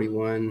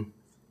 1641.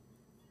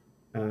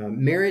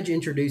 Marriage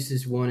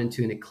introduces one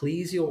into an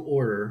ecclesial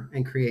order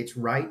and creates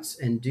rights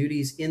and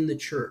duties in the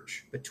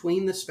church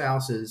between the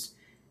spouses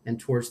and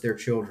towards their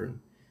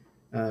children.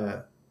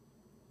 So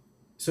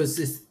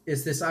it's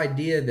this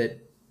idea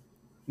that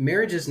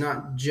marriage is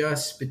not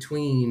just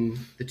between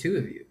the two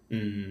of you,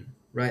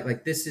 right?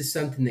 Like this is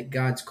something that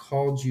God's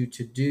called you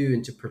to do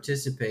and to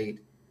participate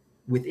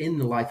within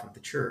the life of the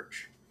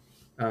church.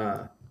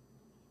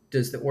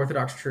 Does the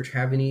Orthodox Church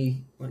have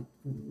any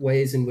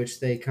ways in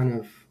which they kind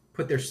of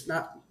put their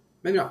not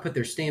put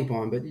their stamp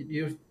on, but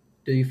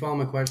Do you follow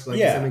my question? Like,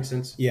 Yeah. Does that make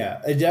sense?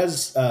 Yeah, it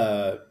does.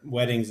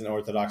 Weddings in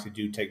Orthodoxy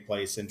do take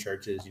place in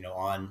churches,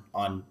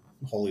 on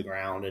holy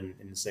ground and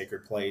in a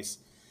sacred place.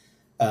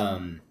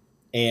 And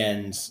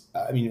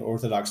I mean,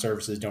 Orthodox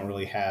services don't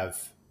really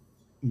have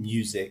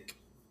music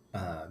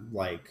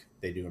like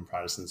they do in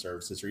Protestant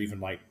services, or even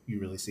like you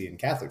really see in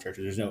Catholic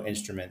churches. There's no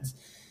instruments,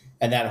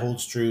 and that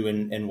holds true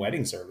in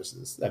wedding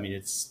services. I mean,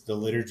 it's the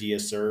liturgy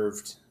is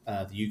served,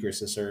 the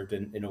Eucharist is served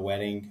in a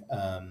wedding,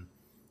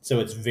 so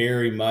it's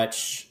very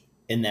much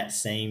in that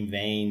same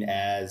vein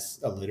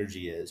as a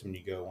liturgy is when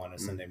you go on a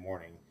Sunday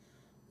morning.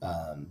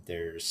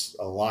 There's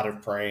a lot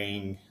of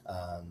praying.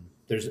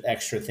 There's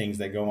extra things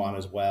that go on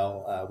as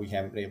well. We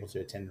haven't been able to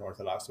attend an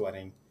Orthodox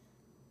wedding.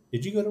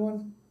 Did you go to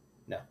one?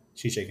 No.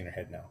 She's shaking her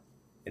head no.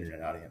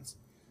 Internet audience.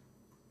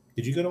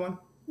 Did you go to one?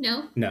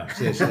 No. No.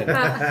 She didn't.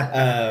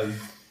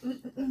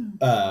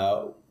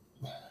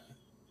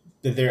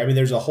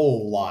 There's a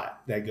whole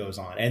lot that goes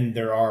on, and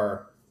there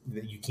are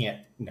you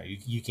can't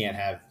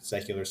have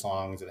secular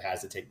songs. It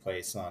has to take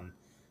place on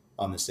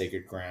the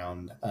sacred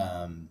ground.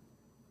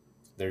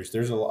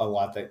 There's a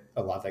lot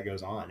that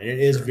goes on, and it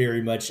is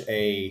very much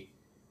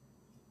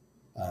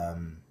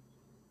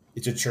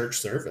it's a church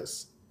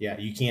service. Yeah,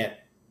 you can't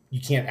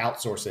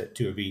outsource it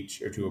to a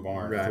beach or to a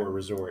barn or to a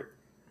resort.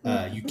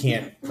 You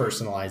can't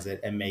personalize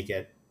it and make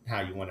it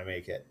how you want to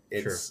make it.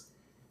 It's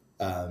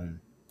and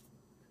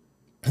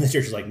the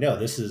church is like, no,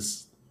 this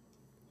is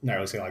not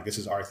really saying like this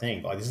is our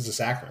thing, but like this is a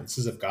sacrament. This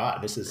is of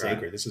God. This is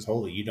sacred. This is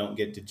holy. You don't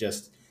get to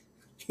just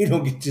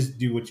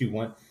do what you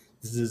want.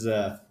 This is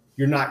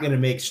you're not going to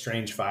make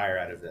strange fire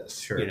out of this.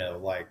 Sure.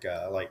 Like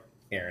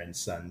Aaron's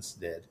sons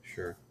did.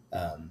 Sure.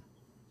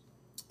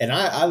 And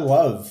I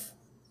love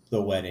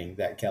the wedding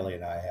that Kelly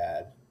and I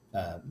had.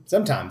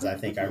 Sometimes I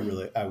think I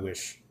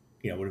wish,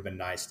 it would have been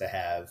nice to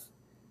have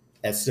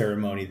a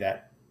ceremony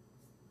that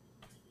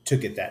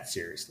took it that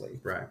seriously.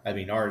 Right. I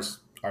mean, ours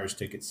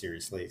took it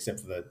seriously, except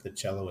for the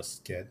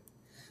celloist kid.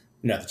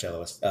 Not the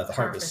celloist, the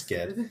harpist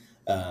kid.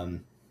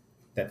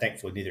 That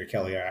thankfully neither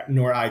Kelly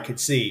nor I could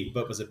see,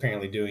 but was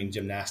apparently doing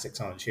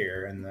gymnastics on a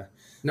chair. And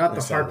not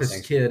the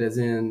harpist kid, as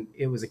in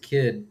it was a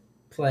kid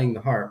playing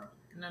the harp.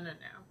 No.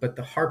 But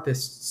the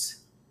harpist's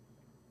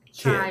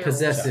Child.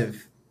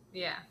 possessive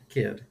Yeah.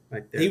 kid.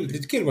 Like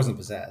the kid wasn't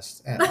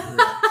possessed.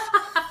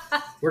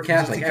 We're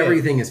Catholic.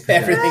 Everything is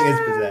possessed. Everything is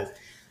possessed.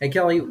 Hey,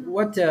 Kelly,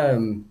 what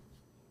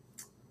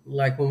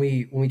like when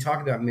we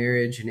talk about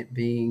marriage and it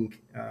being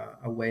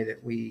a way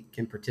that we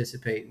can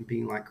participate in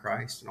being like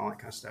Christ and all that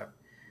kind of stuff,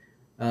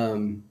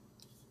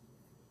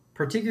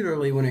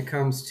 particularly when it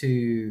comes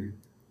to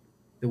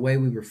the way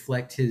we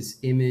reflect His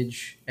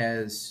image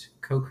as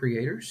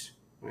co-creators,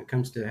 when it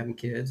comes to having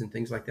kids and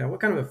things like that, what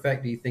kind of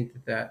effect do you think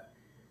that?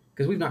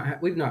 Because we've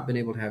not been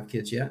able to have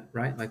kids yet,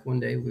 right? Like one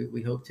day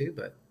we hope to,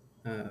 but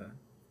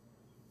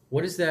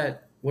what does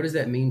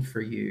that mean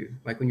for you?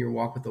 Like when you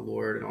walk with the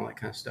Lord and all that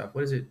kind of stuff,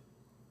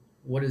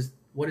 what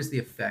is the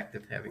effect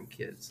of having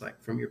kids,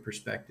 like from your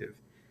perspective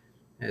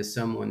as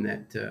someone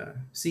that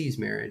sees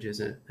marriage as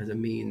a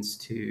means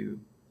to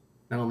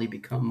not only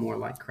become more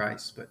like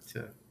Christ, but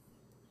to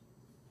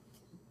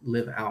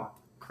live out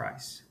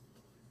Christ?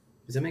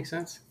 Does that make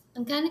sense?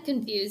 I'm kind of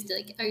confused.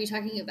 Like, are you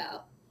talking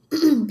about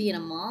being a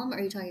mom, or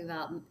are you talking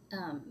about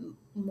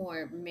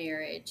more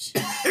marriage?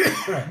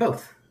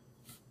 Both.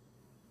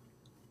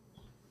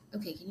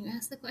 Okay, can you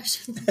ask the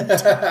question?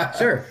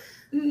 Sure.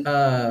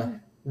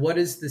 What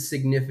is the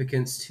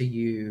significance to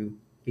you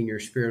in your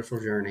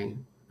spiritual journey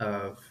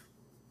of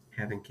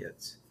having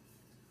kids?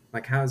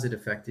 Like, how has it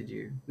affected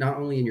you? Not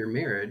only in your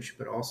marriage,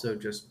 but also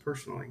just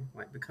personally,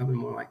 like becoming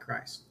more like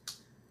Christ.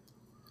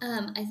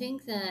 I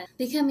think that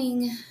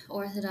becoming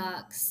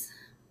Orthodox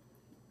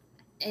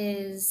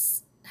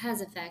has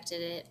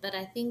affected it, but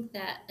I think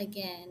that,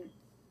 again,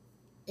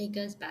 it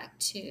goes back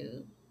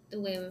to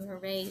the way we were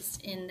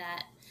raised, in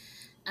that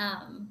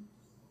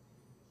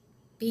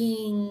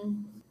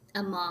being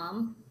a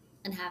mom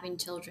and having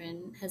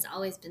children has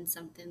always been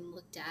something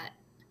looked at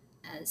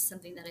as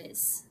something that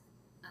is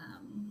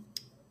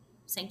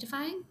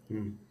sanctifying,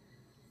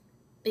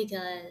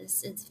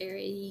 because it's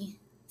very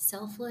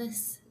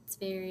selfless. It's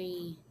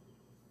very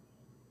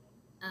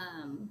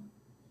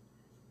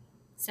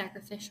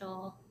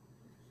sacrificial.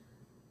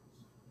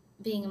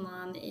 Being a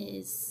mom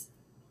is,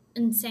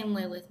 in the same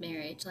way with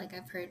marriage, like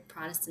I've heard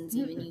Protestants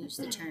even use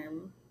the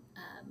term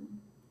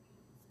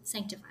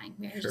sanctifying.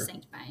 Marriage is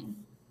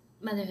sanctifying.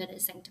 Motherhood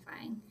is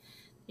sanctifying.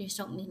 You just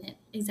don't mean it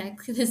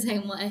exactly the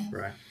same way.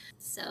 Right.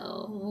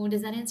 So,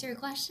 does that answer your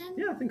question?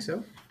 Yeah, I think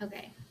so.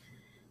 Okay.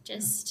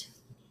 Just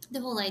the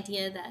whole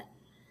idea that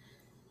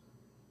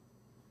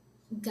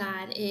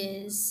God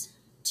is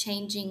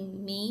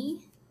changing me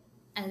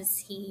as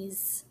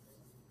He's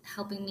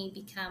helping me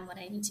become what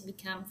I need to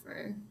become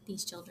for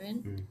these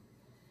children,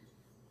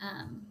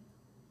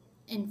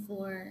 and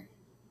for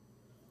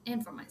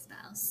my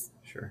spouse.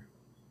 Sure.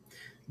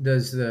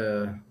 Does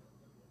the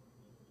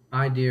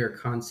idea or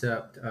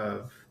concept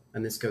of,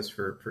 and this goes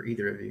for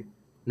either of you,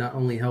 not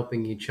only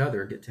helping each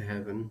other get to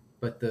heaven,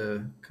 but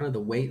the kind of the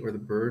weight or the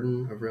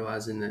burden of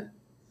realizing that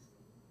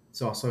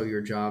it's also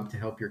your job to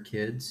help your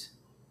kids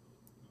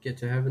get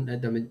to heaven. I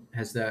mean,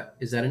 is that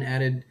an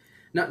added?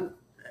 Not,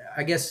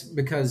 I guess,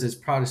 because as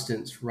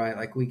Protestants, right?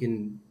 Like we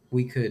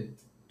could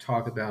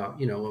talk about,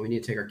 when we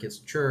need to take our kids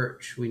to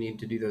church, we need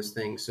to do those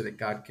things so that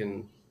God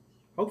can,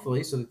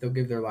 hopefully, so that they'll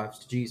give their lives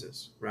to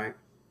Jesus, right?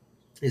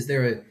 Is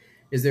there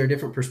a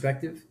different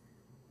perspective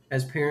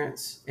as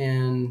parents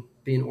and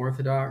being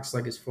Orthodox,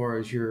 like as far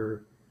as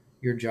your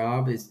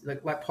job is,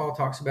 like Paul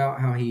talks about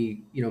how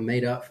he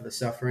made up for the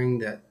suffering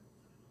that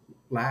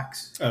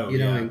lacks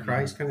in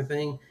Christ, kind of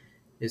thing.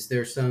 Is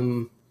there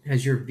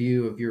has your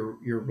view of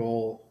your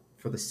role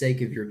for the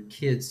sake of your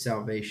kids'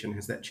 salvation,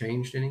 has that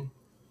changed any?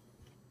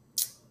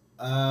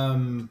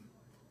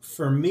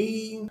 For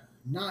me,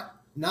 not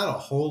a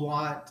whole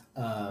lot.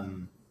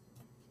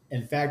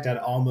 In fact, I'd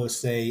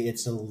almost say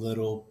it's a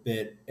little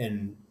bit,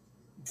 and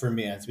for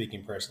me, I'm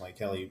speaking personally,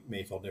 Kelly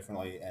may feel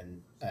differently,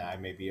 and I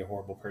may be a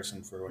horrible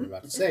person for what I'm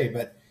about to say,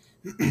 but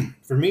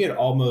for me, it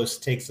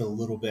almost takes a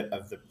little bit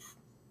of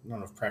I don't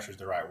know if pressure is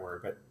the right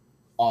word, but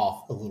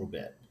off a little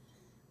bit.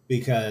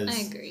 Because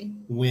I agree.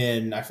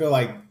 When I feel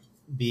like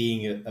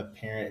being a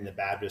parent in the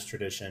Baptist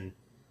tradition,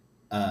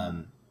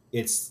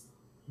 it's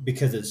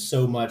because it's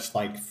so much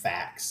like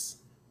facts.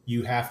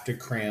 You have to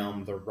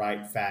cram the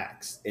right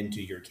facts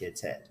into your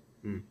kid's head.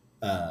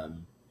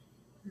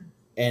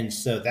 And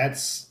so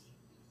that's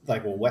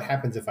like, well, what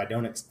happens if I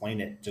don't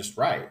explain it just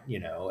right?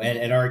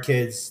 And our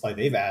kids, like,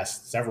 they've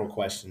asked several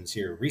questions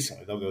here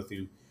recently. They'll go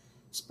through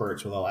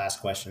spurts where they'll ask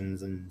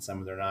questions, and some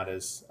of them are not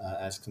as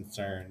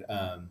concerned.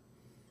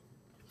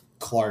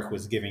 Clark,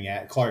 who's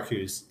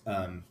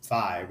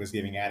 5, was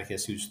giving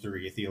Atticus, who's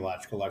 3, a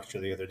theological lecture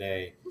the other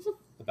day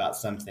about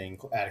something.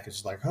 Atticus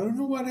is like, I don't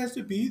know why it has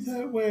to be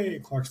that way.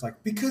 Clark's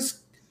like,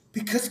 because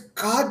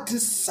God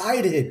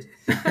decided,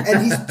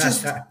 and he's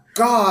just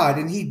God,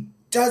 and he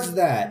does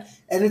that,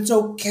 and it's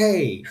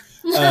okay.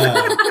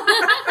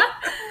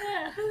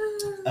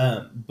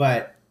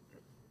 But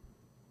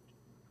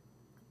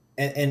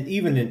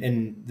even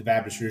in the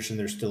Baptist tradition,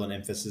 there's still an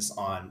emphasis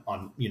on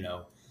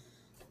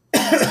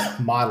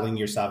modeling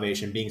your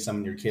salvation, being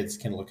someone your kids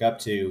can look up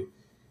to.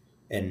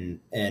 And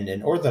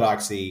in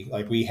Orthodoxy,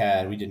 like we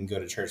didn't go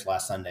to church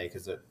last Sunday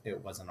because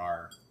it wasn't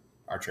our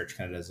church.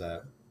 Kind of does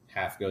a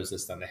half goes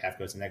this Sunday, half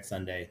goes the next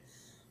Sunday.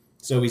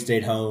 So we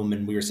stayed home,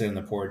 and we were sitting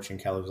on the porch, and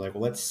Kelly was like,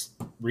 well, let's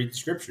read the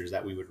scriptures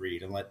that we would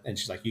read. And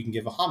she's like, you can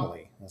give a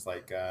homily. I was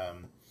like,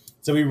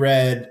 so we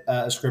read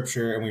a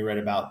scripture, and we read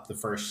about the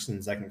first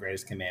and second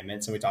greatest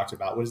commandments. And we talked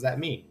about, what does that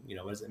mean?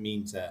 What does it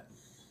mean to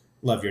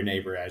love your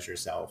neighbor as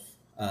yourself?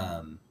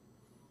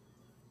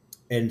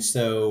 And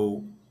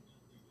so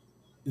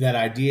that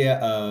idea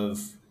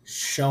of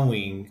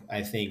showing,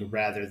 I think,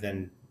 rather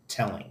than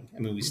telling, I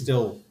mean, we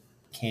still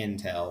can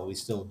tell, we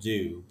still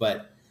do,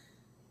 but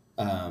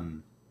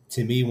to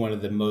me, one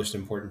of the most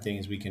important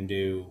things we can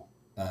do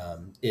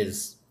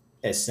is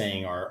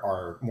saying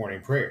our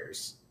morning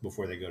prayers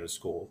before they go to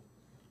school,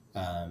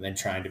 and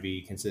trying to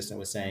be consistent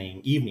with saying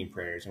evening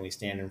prayers. And we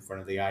stand in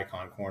front of the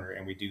icon corner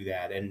and we do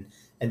that, and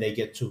they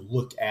get to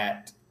look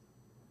at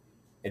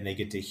and they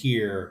get to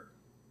hear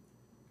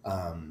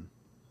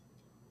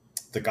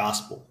the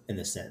gospel, in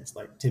the sense.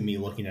 Like, to me,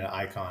 looking at an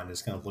icon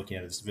is kind of looking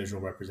at this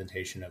visual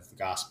representation of the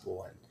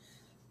gospel,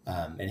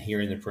 and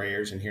hearing the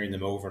prayers and hearing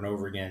them over and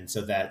over again,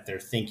 so that they're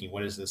thinking,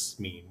 what does this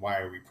mean? Why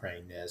are we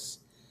praying this?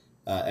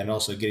 And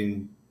also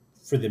getting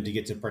for them to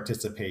get to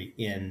participate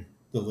in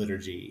the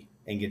liturgy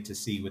and get to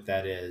see what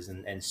that is,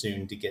 and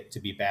soon to get to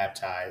be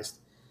baptized.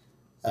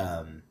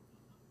 And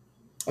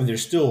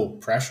there's still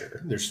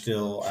pressure. There's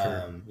still,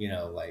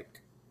 sure.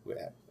 Like,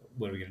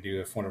 what are we going to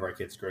do if one of our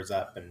kids grows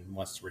up and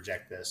wants to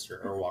reject this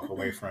or walk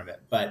away from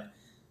it? But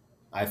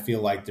I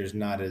feel like there's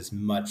not as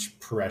much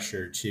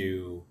pressure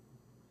to,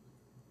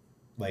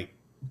 like,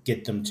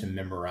 get them to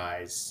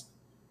memorize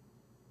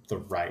the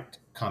right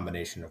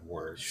combination of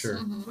words. Sure.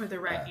 Or the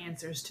right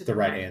answers to the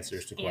right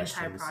answers to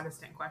questions.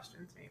 Anti-Protestant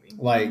questions, maybe.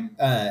 Like,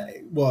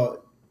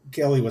 well,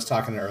 Kelly was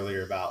talking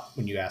earlier about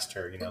when you asked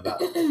her, about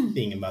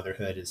being in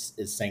motherhood is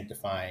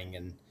sanctifying,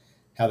 and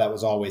how that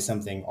was always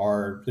something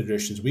our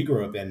traditions we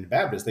grew up in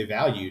Baptist, they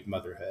valued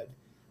motherhood.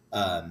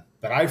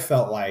 But I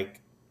felt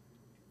like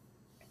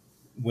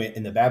when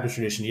in the Baptist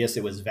tradition, yes,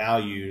 it was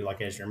valued,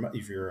 like, as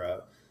if you're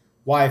a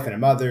wife and a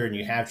mother and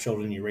you have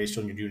children, you raise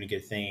children, you're doing a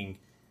good thing.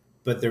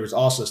 But there was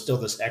also still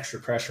this extra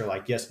pressure,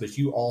 like, yes, but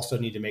you also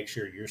need to make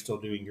sure you're still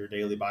doing your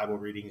daily Bible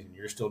readings, and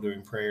you're still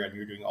doing prayer, and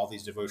you're doing all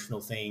these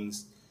devotional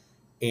things.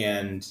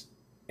 And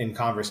in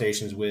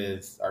conversations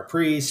with our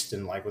priest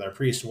and, like, with our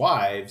priest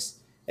wives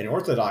in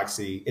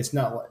Orthodoxy, it's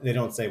not, they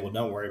don't say, well,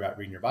 don't worry about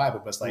reading your Bible,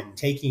 but it's like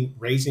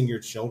raising your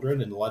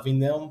children and loving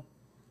them.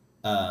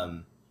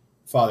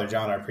 Father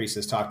John, our priest,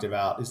 has talked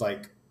about, is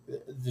like,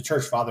 the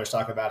church fathers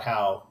talk about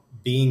how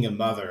being a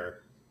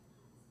mother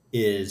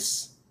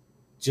is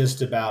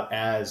just about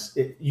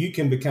you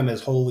can become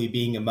as holy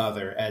being a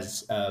mother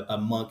as a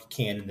monk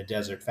can in the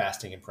desert,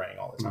 fasting and praying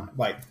all the time.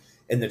 Like,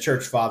 in the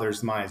church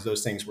fathers' minds,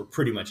 those things were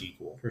pretty much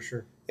equal. For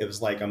sure. It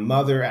was like a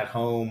mother at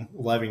home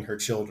loving her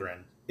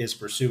children is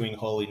pursuing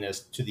holiness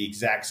to the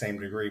exact same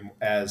degree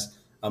as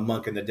a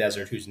monk in the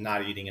desert who's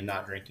not eating and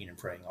not drinking and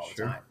praying all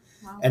the time.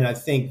 Wow. And I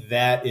think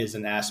that is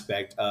an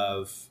aspect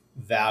of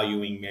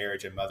valuing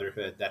marriage and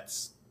motherhood.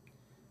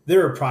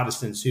 There are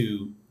Protestants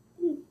who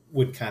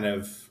would kind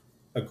of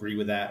agree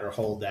with that or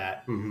hold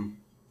that,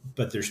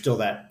 but there's still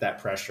that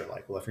pressure.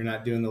 Like, well, if you're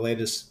not doing the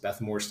latest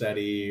Beth Moore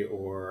study,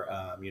 or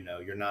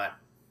you're not,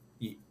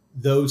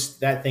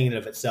 that thing in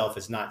of itself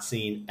is not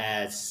seen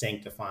as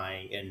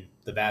sanctifying in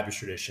the Baptist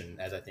tradition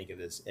as I think it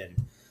is in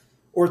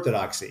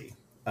Orthodoxy.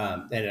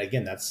 And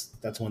again,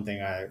 that's one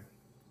thing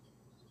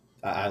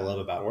I love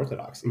about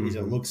Orthodoxy.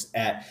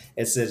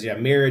 It says,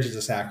 marriage is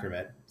a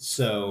sacrament.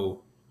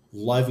 So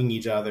loving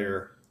each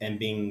other and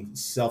being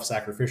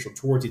self-sacrificial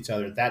towards each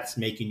other, that's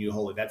making you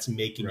holy. That's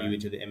making you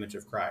into the image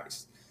of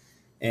Christ.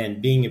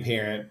 And being a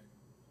parent,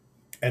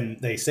 and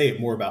they say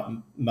it more about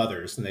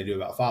mothers than they do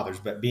about fathers,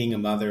 but being a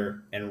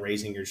mother and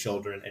raising your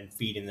children and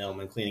feeding them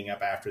and cleaning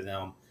up after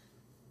them,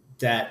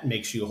 that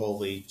makes you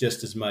holy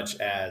just as much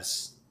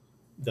as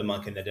the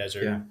monk in the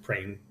desert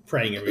praying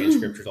and reading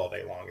scriptures all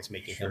day long. It's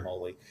making him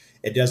holy.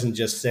 It doesn't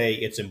just say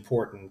it's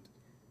important.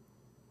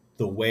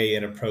 The way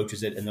it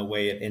approaches it and the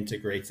way it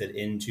integrates it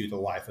into the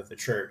life of the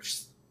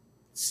church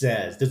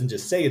doesn't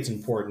just say it's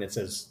important. It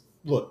says,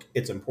 look,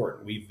 it's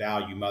important. We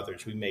value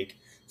mothers. We make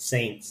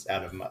saints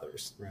out of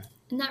mothers. Right.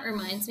 And that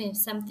reminds me of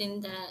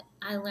something that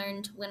I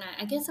learned when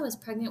I guess I was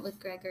pregnant with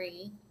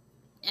Gregory.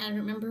 And I don't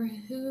remember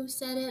who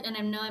said it, and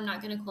I know I'm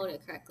not going to quote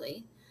it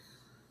correctly.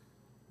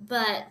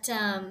 But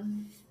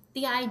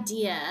the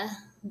idea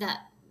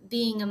that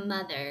being a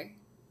mother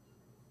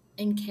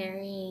and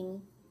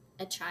carrying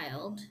a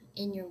child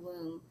in your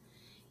womb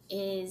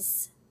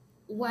is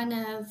one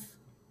of,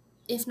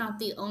 if not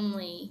the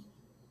only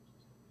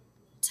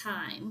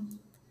time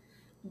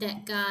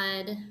that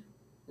God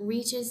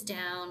reaches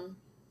down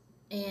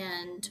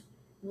and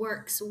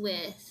works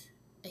with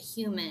a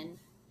human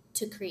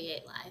to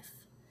create life.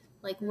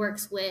 Like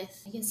works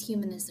with, I guess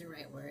human is the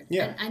right word.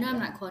 Yeah. I know I'm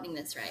not quoting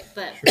this right,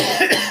 but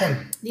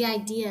the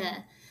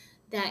idea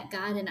that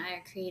God and I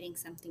are creating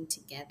something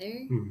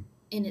together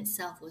in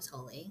itself was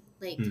holy.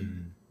 Like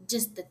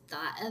just the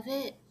thought of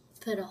it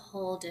put a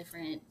whole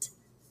different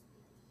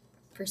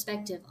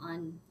perspective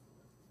on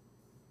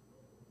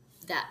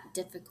that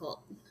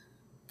difficult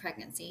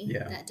pregnancy,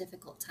 that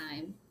difficult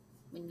time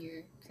when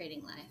you're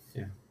creating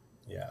life.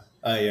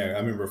 I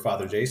remember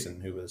Father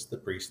Jason, who was the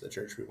priest of the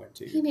church we went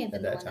to. He may have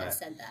been at the that one time, that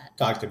said that.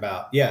 Talked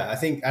about,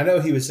 I know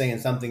he was saying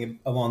something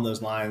along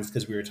those lines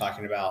because we were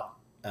talking about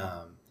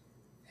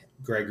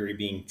Gregory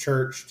being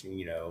churched, and,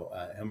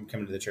 him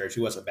coming to the church.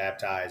 He wasn't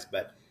baptized,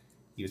 but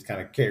he was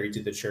kind of carried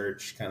to the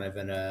church, kind of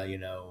in a,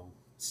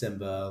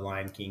 Simba,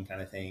 Lion King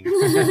kind of thing.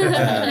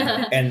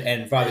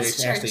 And Father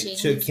Jason actually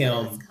took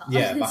him,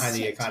 behind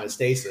the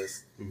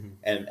iconostasis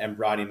and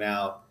brought him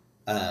out.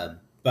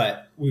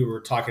 But we were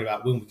talking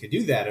about when we could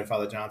do that, and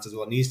Father John says,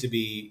 well, it needs to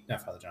be,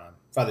 not Father John,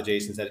 Father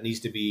Jason said it needs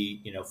to be,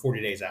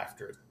 40 days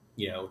after,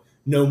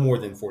 no more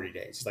than 40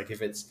 days. He's like,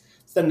 if it's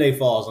Sunday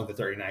falls on the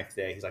 39th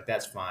day, he's like,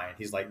 that's fine.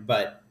 He's like,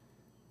 but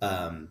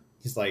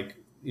he's like,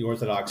 the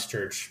Orthodox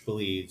Church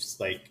believes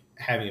like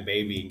having a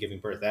baby and giving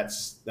birth,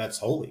 that's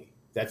holy.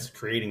 That's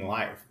creating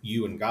life,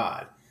 you and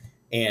God.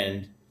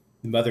 And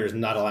the mother is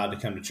not allowed to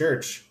come to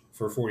church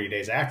for 40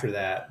 days after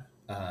that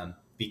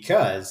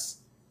because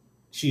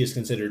she is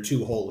considered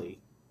too holy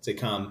to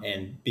come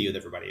and be with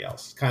everybody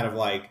else. Kind of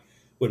like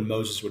when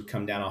Moses would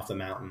come down off the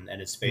mountain and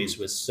his face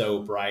was so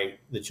bright,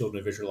 the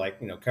children of Israel were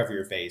like, cover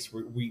your face.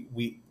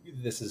 We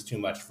this is too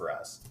much for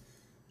us.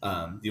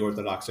 The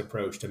Orthodox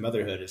approach to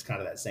motherhood is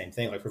kind of that same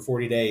thing. Like for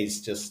 40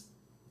 days, just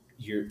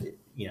you're,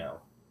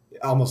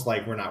 almost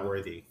like we're not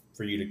worthy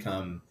for you to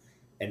come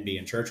and be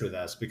in church with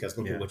us because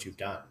look at what you've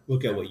done.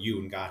 Look at what you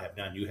and God have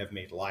done. You have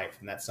made life.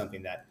 And that's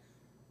something that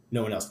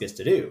no one else gets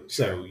to do.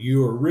 So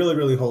you are really,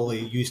 really holy.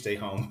 You stay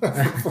home for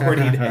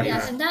 40 days.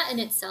 Yeah, and that in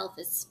itself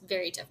is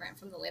very different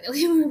from the way that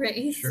we were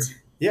raised. Sure.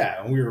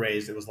 Yeah, when we were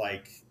raised, it was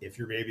like if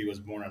your baby was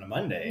born on a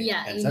Monday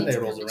and Sunday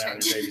rolls around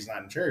and your baby's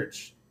not in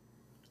church,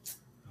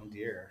 oh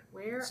dear.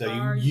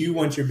 So you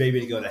want your baby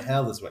to go to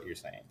hell is what you're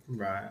saying.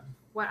 Right.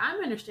 What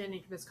I'm understanding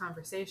from this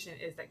conversation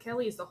is that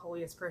Kelly is the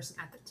holiest person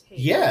at the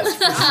table. Yes.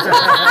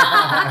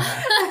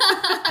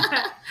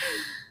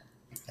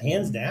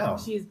 Hands down.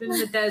 She's been in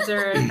the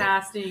desert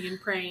fasting and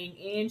praying,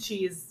 and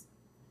she's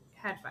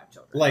had 5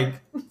 children.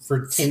 Like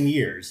for 10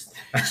 years.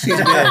 She's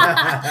been,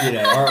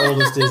 our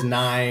oldest is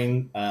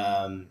 9.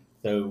 And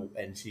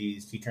she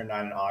turned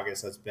 9 in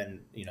August. So it's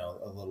been, a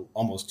little,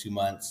 almost 2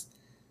 months.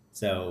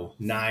 So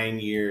 9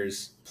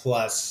 years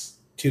plus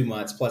 2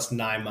 months plus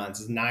 9 months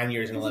is 9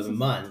 years and 11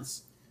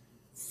 months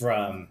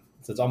so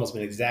it's almost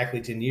been exactly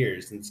 10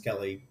 years since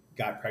Kelly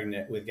got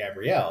pregnant with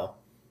Gabrielle.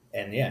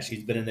 And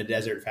she's been in the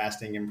desert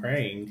fasting and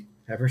praying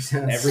ever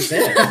since.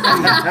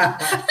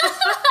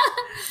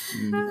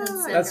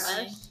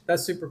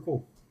 That's super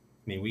cool.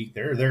 I mean,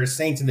 there are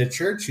saints in the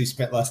church who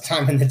spent less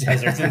time in the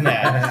desert than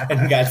that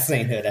and got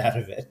sainthood out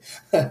of it.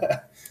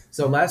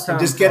 So last time,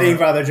 I'm just kidding,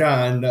 Father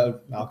John.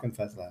 No, I'll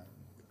confess that.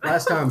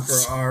 last time for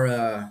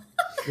our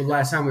the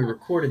last time we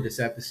recorded this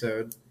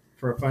episode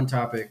for a fun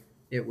topic,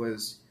 it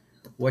was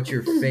what's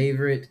your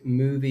favorite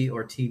movie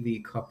or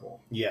TV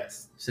couple?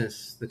 Yes.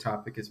 Since the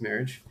topic is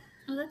marriage.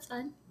 Oh, that's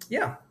fun.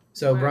 Yeah.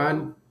 So,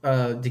 Wow.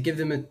 Brian, to give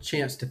them a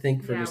chance to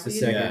think for just a we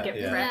second, didn't get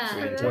Yeah, prepped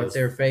yeah. for what this.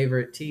 their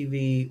favorite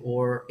TV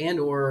or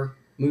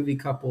movie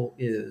couple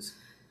is.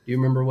 Do you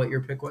remember what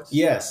your pick was?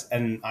 Yes,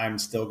 and I'm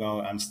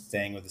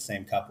staying with the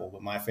same couple,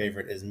 but my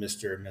favorite is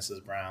Mr. and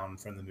Mrs. Brown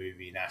from the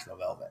movie National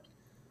Velvet.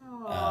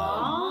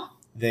 Aww.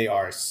 They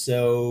are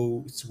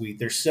so sweet.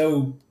 They're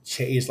so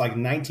chaste, like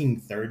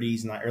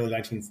 1930s, not early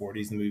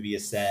 1940s. The movie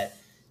is set,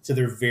 so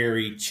they're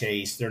very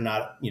chaste. They're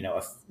not,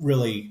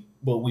 really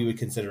what we would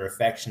consider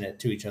affectionate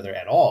to each other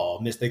at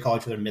all. They call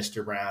each other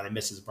Mr. Brown and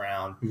Mrs.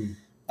 Brown.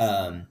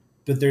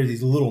 But there are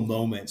these little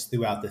moments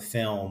throughout the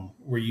film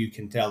where you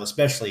can tell,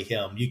 especially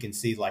him, you can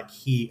see like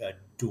he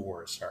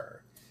adores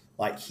her,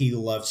 like he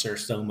loves her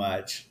so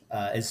much,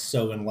 is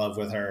so in love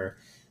with her.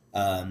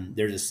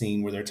 There's a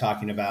scene where they're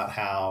talking about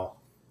how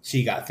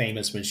she got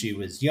famous when she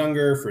was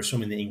younger for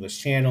swimming the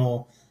English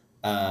Channel,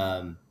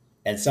 and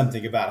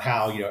something about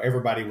how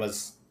everybody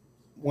was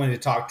wanting to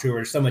talk to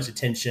her, so much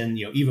attention,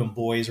 even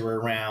boys were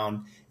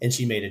around, and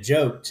she made a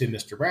joke to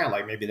Mr. Brown,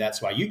 like, maybe that's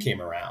why you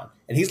came around,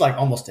 and he's like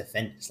almost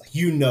offended. It's like,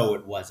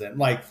 it wasn't,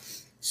 like,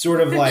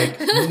 sort of like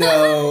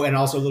no, and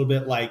also a little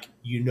bit like,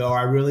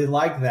 I really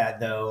like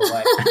that though.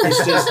 Like,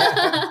 it's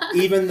just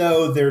even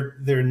though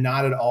they're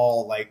not at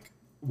all like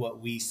what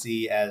we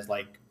see as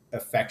like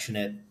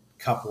affectionate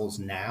couples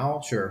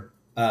now. Sure.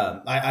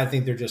 I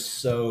think they're just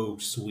so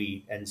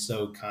sweet and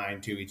so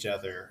kind to each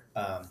other,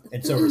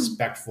 and so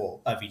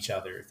respectful of each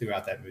other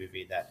throughout that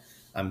movie that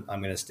I'm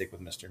going to stick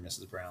with Mr. and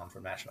Mrs. Brown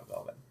from National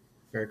Velvet.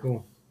 Very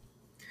cool.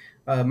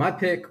 My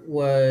pick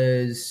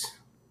was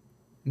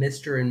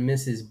Mr. and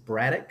Mrs.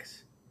 Braddock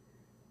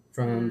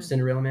from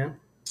Cinderella Man.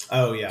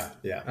 Oh yeah,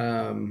 yeah.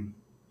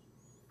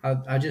 I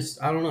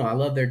don't know. I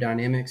love their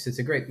dynamics. It's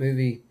a great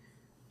movie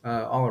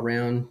all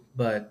around,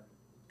 but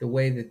the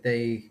way that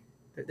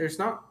there's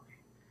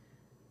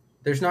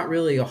not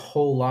really a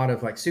whole lot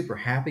of like super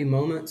happy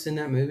moments in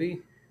that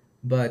movie,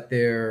 but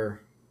the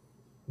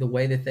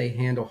way that they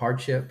handle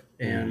hardship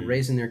and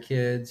raising their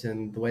kids,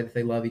 and the way that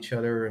they love each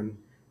other, and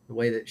the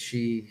way that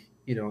she,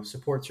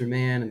 supports her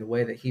man, and the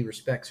way that he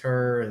respects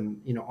her, and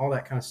all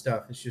that kind of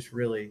stuff. It's just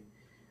really,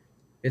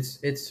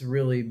 it's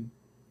really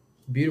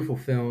beautiful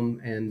film,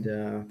 and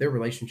their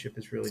relationship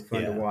is really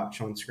fun to watch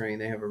on screen.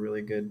 They have a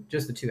really good,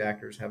 just the two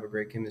actors have a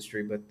great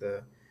chemistry, but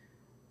the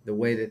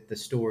way that the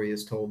story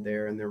is told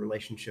there and their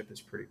relationship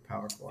is pretty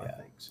powerful, I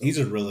think. So. He's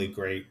a really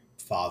great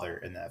father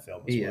in that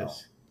film as well.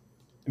 Is.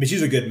 I mean,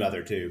 she's a good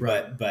mother too,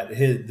 Right. but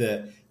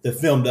the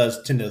film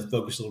does tend to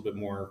focus a little bit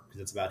more because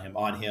it's about him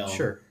on him.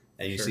 Sure.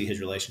 And you see his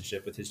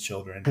relationship with his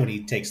children. When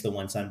he takes the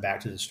one son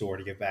back to the store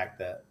to give back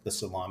the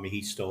salami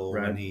he stole,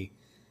 Right. and he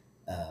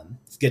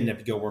is getting up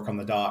to go work on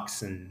the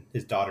docks, and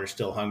his daughter's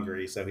still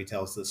hungry. So he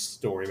tells this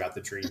story about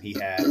the dream he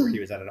had where he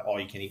was at an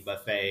all-you-can-eat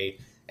buffet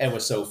and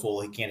was so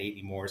full he can't eat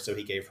anymore. So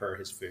he gave her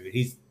his food.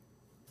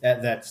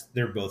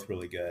 They're both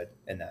really good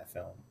in that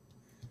film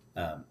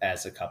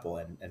as a couple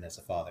and as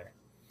a father.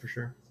 For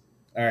sure.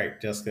 All right,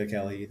 Jessica,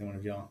 Kelly, either one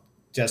of y'all.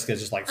 Jessica's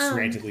just like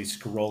frantically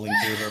scrolling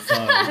through her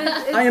phone.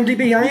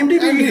 IMDb.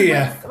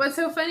 Yeah. What's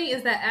so funny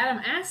is that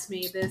Adam asked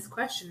me this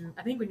question,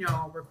 I think when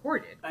y'all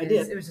recorded. I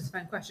did. It was just a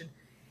fun question.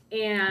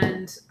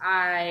 And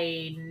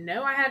I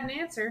know I had an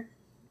answer,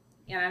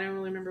 and I don't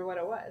really remember what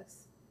it was.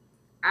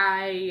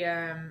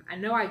 I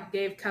know I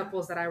gave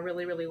couples that I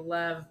really, really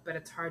love, but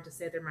it's hard to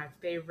say they're my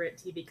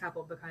favorite TV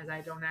couple because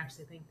I don't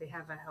actually think they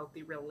have a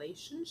healthy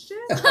relationship.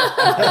 Like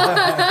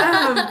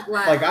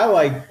I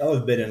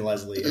was Ben and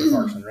Leslie in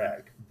Parks and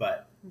Rec,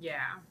 but yeah.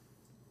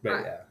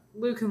 yeah.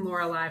 Luke and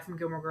Lorelai from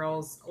Gilmore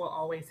Girls will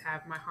always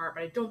have my heart,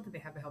 but I don't think they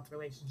have a healthy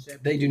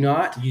relationship. They do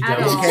not. You At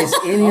don't. In all. case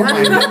any of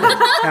you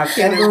have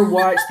ever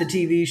watched the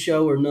TV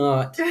show or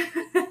not,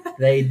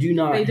 they do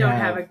not. They don't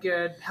have a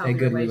good, healthy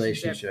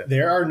relationship.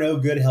 There are no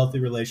good, healthy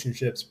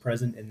relationships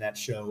present in that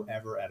show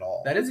ever at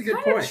all. That is a good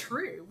Kind of point.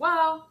 true.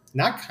 Well,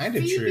 Not kind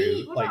of Phoebe,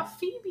 true. what Like, about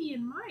Phoebe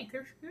and Mike?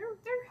 They're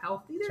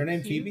healthy. is They're her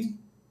name cute. Phoebe?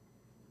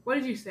 What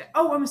did you say?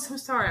 Oh, I'm so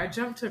sorry. I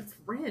jumped to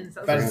Friends.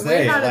 I was About to like, say,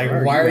 way out of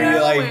like, why are you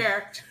like?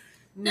 nowhere.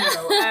 No,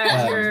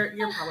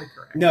 you're probably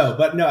correct. No,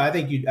 but no. I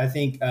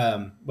think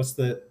what's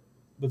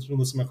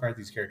Melissa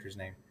McCarthy's character's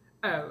name?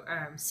 Oh,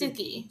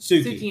 Suki.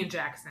 Suki and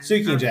Jackson.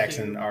 Suki are and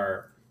Jackson cute.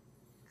 are.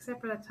 Except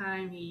for that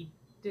time he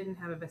didn't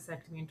have a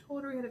vasectomy and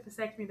told her he had a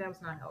vasectomy that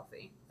was not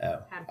healthy. Oh,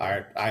 Had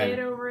I a kid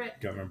over it.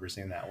 don't remember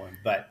seeing that one,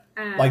 but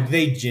Um, like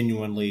they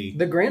genuinely.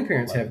 The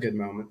grandparents have good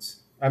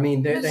moments. I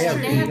mean, they That's have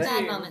true. They have They-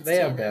 bad moments. they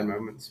have too, bad though.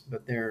 moments,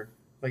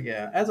 but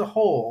yeah, as a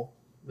whole,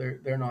 they're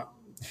not.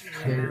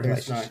 Yeah.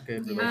 There's not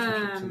good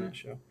relationships in that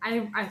show.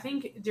 I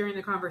think during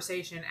the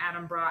conversation,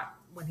 Adam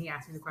when he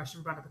asked me the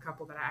question, brought up a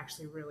couple that I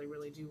actually really,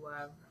 really do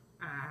love.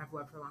 I've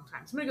loved for a long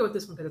time. So I'm going to go with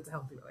this one because it's a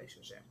healthy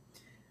relationship.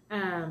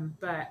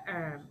 But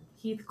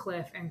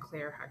Heathcliff and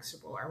Claire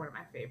Huxtable are one of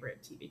my favorite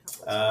TV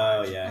couples. to Oh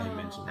watch. yeah, he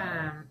mentioned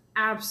that.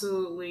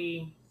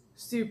 Absolutely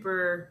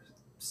super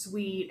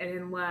sweet and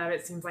in love,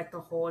 it seems like the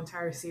whole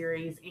entire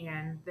series,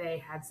 and they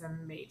had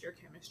some major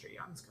chemistry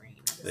on screen.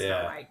 I just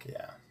felt like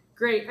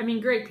great. I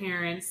mean, great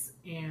parents,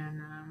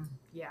 and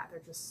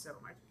they're just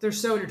they're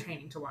so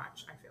entertaining to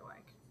watch. I feel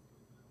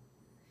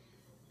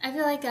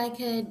like I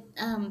could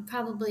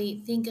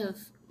probably think of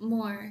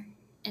more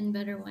and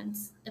better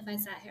ones if I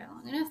sat here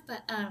long enough.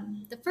 But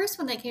the first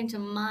one that came to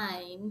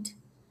mind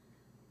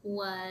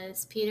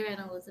was Peter and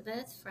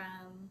Elizabeth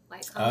from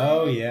White Collar.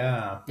 Oh,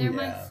 yeah. They're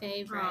my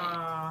favorite.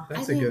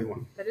 That's a good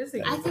one. That is a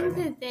good I one. think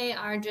that they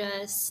are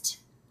just,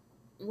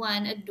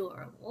 one,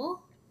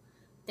 adorable.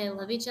 They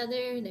love each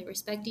other. They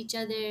respect each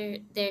other.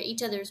 They're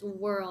each other's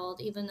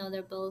world, even though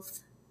they're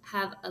both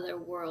have other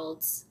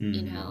worlds,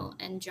 you know,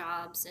 and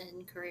jobs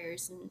and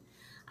careers. And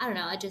I don't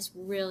know. I just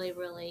really,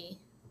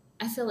 really,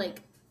 I feel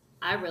like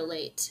I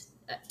relate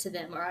to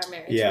them, or our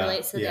marriage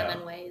relates to them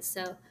in ways.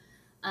 So,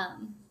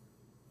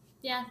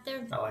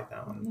 they're I like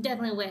that one.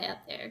 Definitely way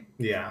up there.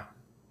 Yeah.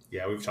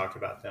 Yeah, we've talked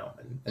about them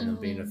and them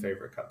being a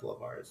favorite couple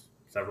of ours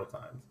several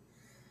times.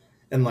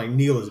 And like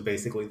Neil is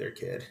basically their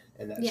kid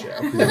in that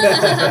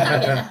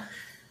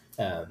show.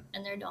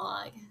 And their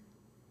dog.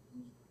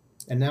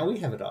 And now we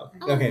have a dog.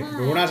 Oh, okay, but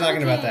we're not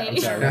talking about that. I'm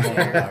sorry.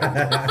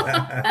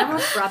 I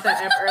almost brought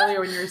that up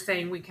earlier when you were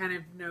saying we kind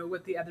of know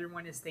what the other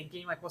one is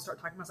thinking. Like, we'll start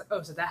talking about, like,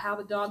 oh, so that how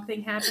the dog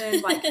thing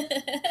happened? Like,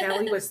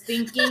 Kelly was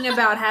thinking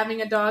about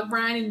having a dog,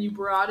 Brian, and you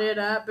brought it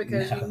up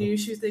because you knew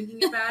she was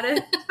thinking about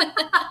it.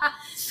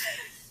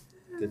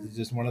 This is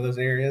just one of those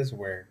areas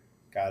where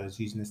God is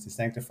using this to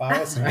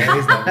sanctify us in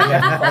ways that we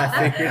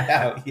haven't figured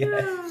out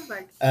yet.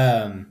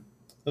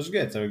 Those are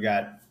good. So we've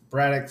got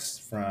Braddock's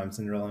from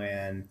Cinderella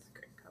Man.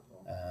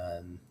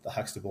 The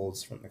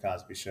Huxtables from The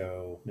Cosby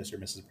Show, Mr.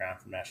 and Mrs. Brown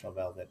from National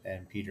Velvet,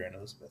 and Peter and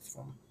Elizabeth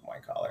from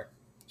White Collar.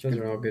 Those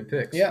are all good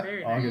picks. Yeah,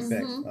 Very all nice. good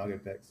picks. All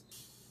good picks.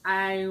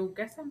 I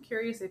guess I'm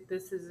curious if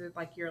this is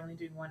like you're only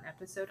doing one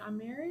episode on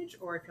marriage,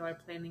 or if y'all are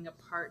planning a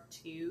part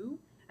 2.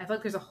 I feel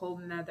like there's a whole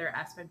nother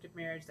aspect of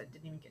marriage that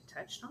didn't even get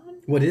touched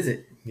on. What is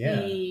it?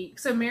 Yeah.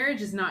 So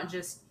marriage is not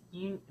just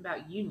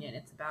about union;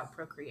 it's about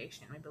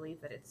procreation. We believe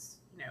that it's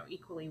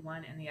equally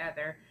one and the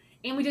other.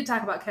 And we did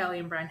talk about Kelly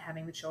and Brian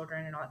having the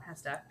children and all that kind of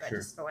stuff. But I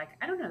just feel like,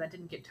 I don't know, that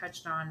didn't get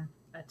touched on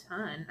a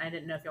ton. I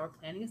didn't know if y'all were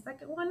planning a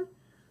second one,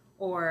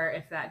 or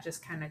if that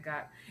just kind of if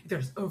they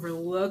just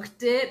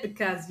overlooked it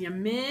because you're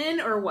men,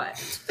 or what.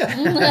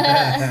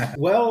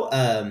 Well,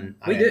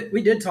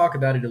 we did talk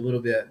about it a little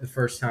bit the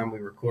first time we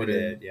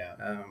recorded. We did,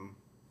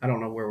 I don't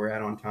know where we're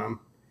at on time.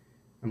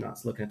 I'm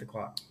not looking at the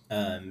clock.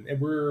 And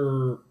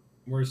we're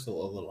still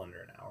a little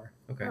under an hour.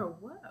 Okay. Oh,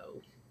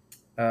 whoa.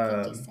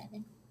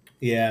 57.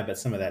 Yeah, but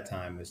some of that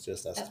time was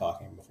just us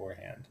talking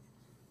beforehand.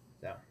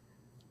 So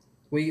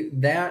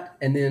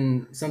and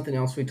then something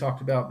else we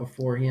talked about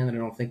beforehand that I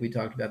don't think we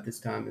talked about this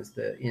time is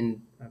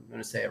I'm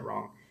going to say it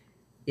wrong.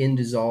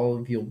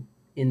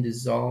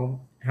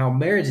 How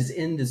marriage is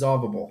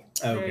indissoluble.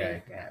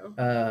 Okay.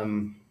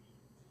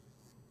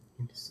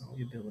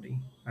 Indissolubility.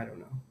 I don't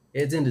know.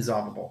 It's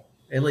indissoluble.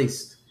 At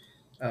least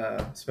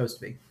it's supposed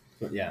to be.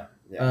 Yeah.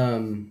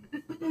 So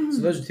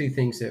those are two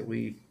things that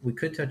we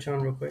could touch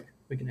on real quick.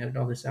 We can edit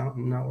all this out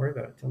and not worry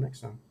about it till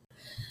next time.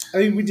 I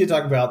mean, we did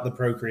talk about the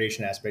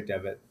procreation aspect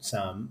of it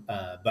some,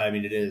 but I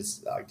mean, it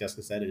is, like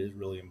Jessica said, it is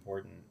really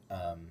important.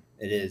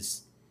 It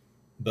is,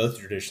 both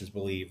traditions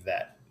believe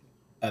that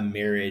a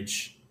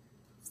marriage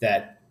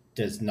that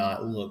does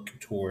not look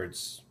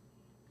towards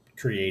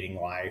creating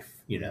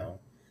life,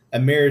 a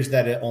marriage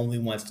that it only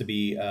wants to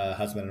be a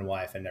husband and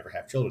wife and never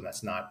have children,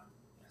 that's not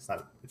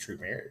a true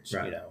marriage,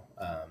 right.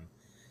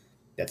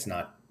 That's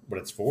not what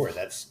it's for.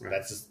 That's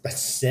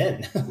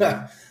sin.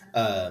 Going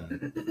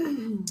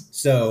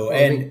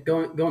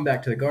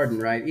back to the garden,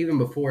 right? Even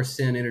before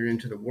sin entered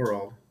into the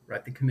world,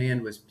 right? The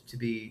command was to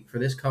be, for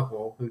this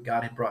couple who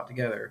God had brought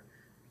together,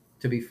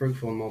 to be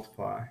fruitful and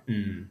multiply.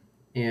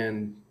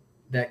 And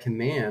that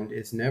command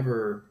is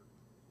never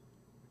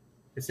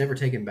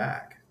taken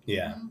back.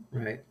 Yeah.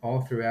 Right.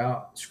 All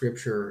throughout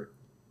Scripture,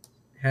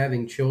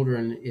 having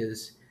children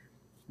is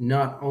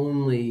not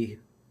only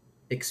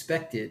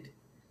expected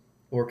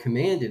or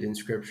commanded in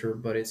Scripture,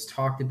 but it's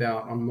talked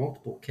about on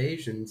multiple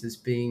occasions as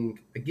being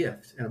a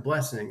gift and a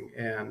blessing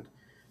and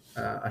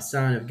a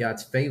sign of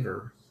God's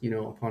favor,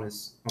 upon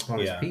His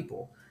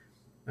people.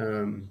 I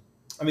mean,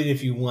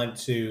 if you want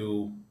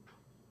to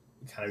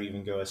kind of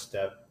even go a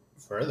step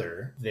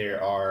further,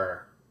 there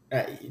are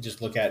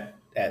just look at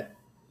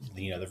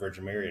the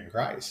Virgin Mary and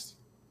Christ.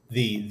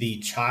 The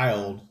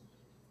child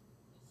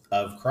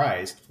of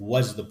Christ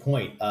was the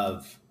point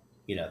of.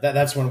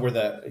 That's one where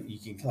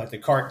the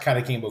cart kind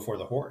of came before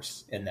the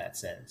horse in that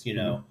sense,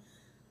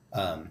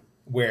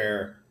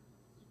 where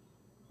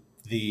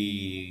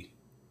the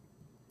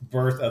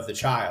birth of the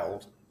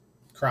child,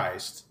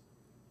 Christ,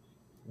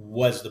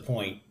 was the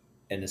point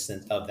in the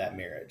sense of that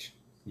marriage,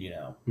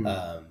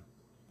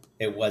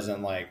 It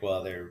wasn't like,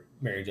 well,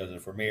 Mary and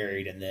Joseph were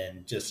married and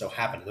then just so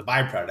happened as a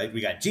byproduct, we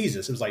got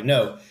Jesus. It was like,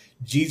 no,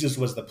 Jesus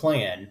was the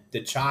plan.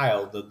 The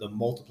child, the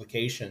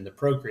multiplication, the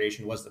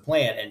procreation was the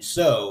plan. And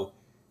so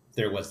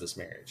there was this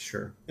marriage.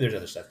 Sure. There's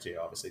other stuff too,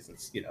 obviously,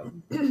 since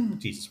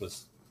Jesus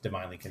was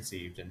divinely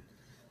conceived and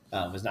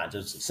was not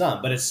Joseph's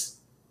son. But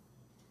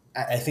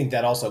I think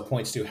that also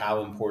points to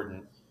how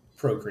important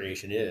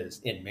procreation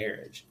is in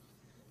marriage.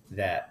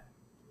 That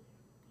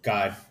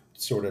God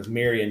sort of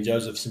Mary and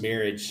Joseph's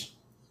marriage,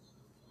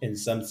 in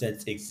some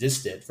sense,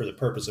 existed for the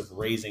purpose of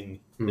raising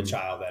the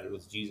child that it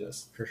was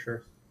Jesus. For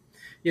sure.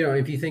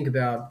 If you think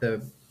about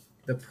the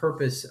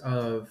purpose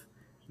of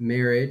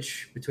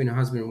marriage between a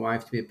husband and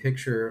wife to be a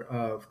picture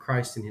of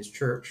Christ and his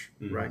church,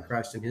 right?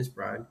 Christ and his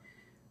bride.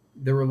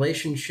 The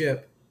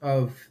relationship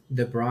of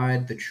the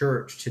bride, the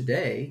church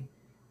today,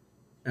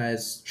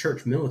 as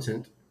church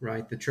militant,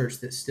 right? The church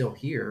that's still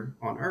here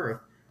on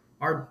earth,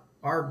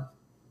 our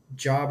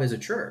job as a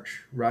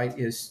church, right,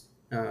 is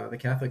the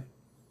Catholic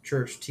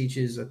Church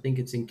teaches, I think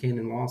it's in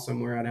canon law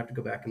somewhere, I'd have to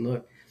go back and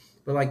look,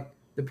 but like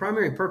the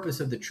primary purpose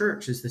of the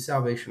church is the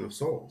salvation of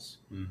souls,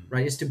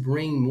 right? It's to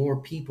bring more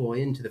people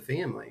into the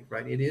family,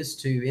 right? It is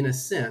to, in a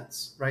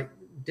sense, right,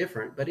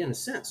 different, but in a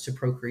sense, to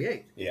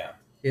procreate. Yeah.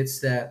 It's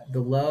that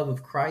the love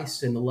of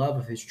Christ and the love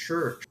of his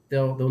church,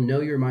 they'll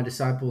know you're my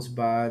disciples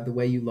by the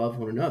way you love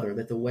one another,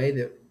 that the way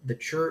that the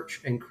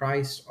church and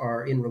Christ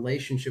are in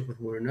relationship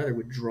with one another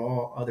would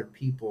draw other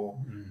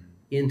people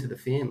into the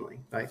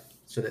family, right?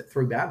 So that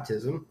through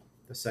baptism,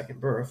 the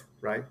second birth,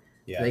 right,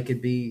 they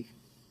could be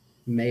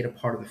made a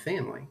part of the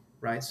family,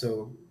 right?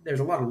 So there's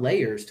a lot of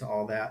layers to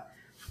all that,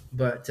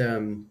 but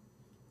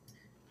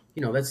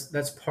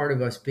that's part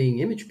of us being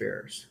image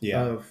bearers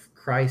of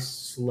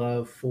Christ's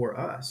love for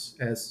us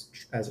as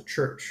a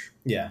church.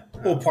 Yeah.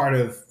 Well, part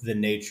of the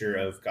nature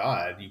of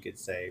God, you could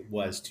say,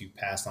 was to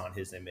pass on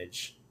his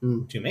image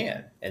to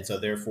man. And so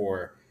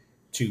therefore,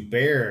 to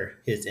bear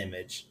his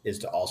image is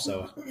to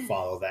also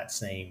follow that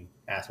same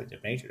aspect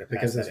of nature.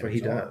 Because that's what he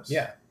does.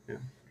 Yeah.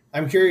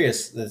 I'm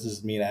curious, this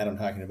is me and Adam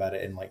talking about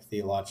it in like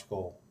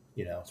theological,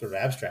 sort of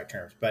abstract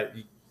terms, but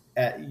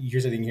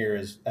you're sitting here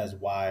as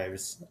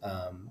wives,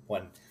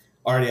 one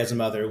already as a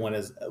mother,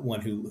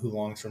 one who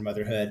longs for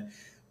motherhood.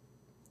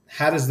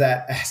 How does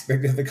that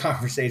aspect of the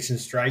conversation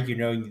strike you,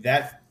 knowing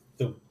that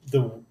the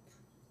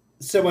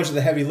so much of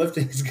the heavy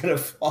lifting is going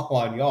to fall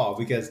on y'all?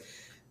 Because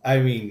I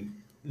mean,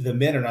 the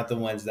men are not the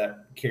ones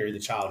that carry the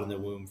child in the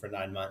womb for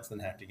 9 months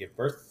and have to give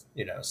birth,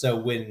 So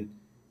when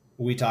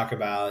we talk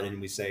about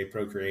and we say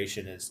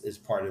procreation is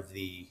part of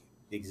the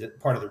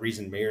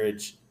reason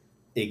marriage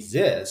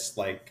exists,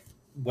 like,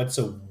 what's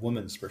a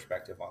woman's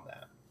perspective on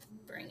that?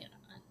 Bring it on.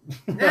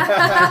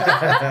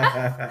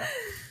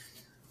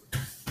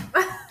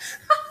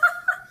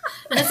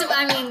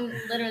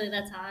 Literally,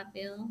 that's how I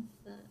feel.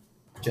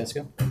 But.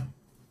 Jessica?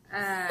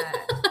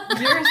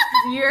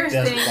 You're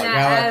saying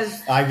that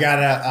as I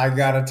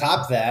gotta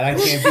top that. I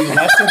can't be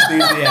less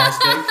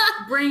enthusiastic.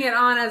 Bring it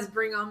on as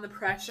bring on the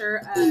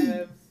pressure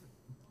of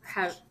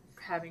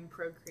having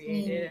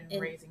procreated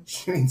and raising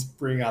children. Means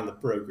bring on the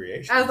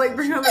procreation. I was like,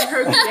 bring on the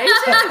procreation?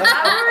 Is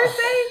that what we're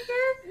saying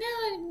here?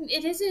 No,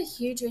 it is a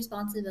huge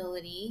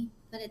responsibility,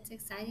 but it's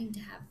exciting to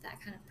have that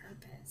kind of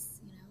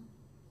purpose,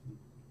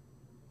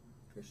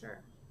 For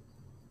sure.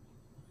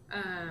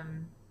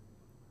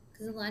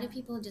 Because a lot of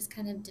people just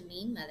kind of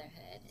demean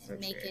motherhood and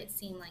make true. it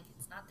seem like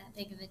it's not that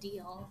big of a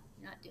deal.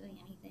 You're not doing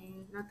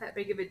anything. Not that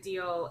big of a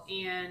deal,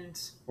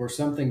 or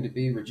something to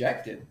be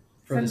rejected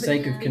for the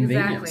sake of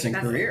convenience and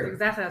career.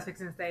 Exactly what I was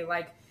fixing to say.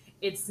 Like,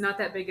 it's not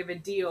that big of a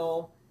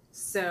deal.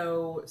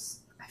 So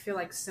I feel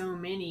like so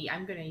many,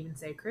 I'm going to even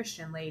say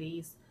Christian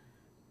ladies.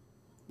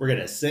 We're going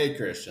to say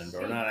Christian,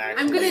 but we're not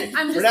actually.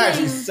 We're not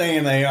actually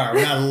saying they are.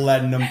 We're not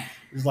letting them.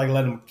 Just like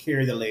let them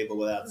carry the label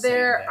without saying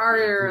there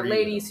are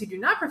ladies who do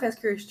not profess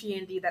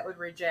Christianity that would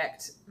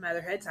reject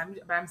motherhood. So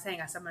I'm saying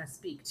I'm going to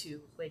speak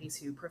to ladies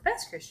who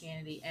profess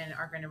Christianity and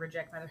are going to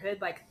reject motherhood.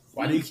 Like,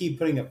 why do you keep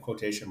putting up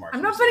quotation marks?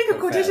 I'm not putting up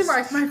quotation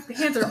marks. My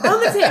hands are on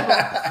the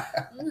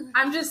table.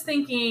 I'm just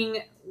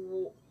thinking,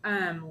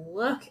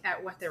 look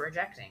at what they're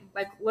rejecting.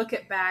 Like, look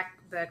at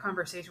back the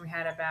conversation we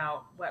had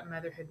about what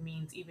motherhood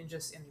means, even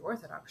just in the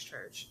Orthodox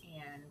Church,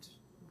 and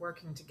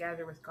working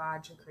together with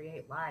God to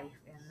create life,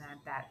 and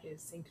that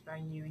is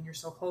sanctifying you, and you're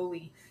so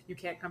holy you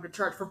can't come to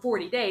church for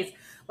 40 days.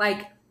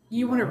 Like,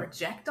 you want to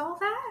reject all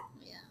that?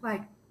 Yeah.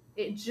 Like,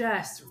 it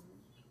just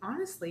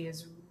honestly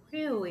is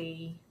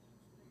really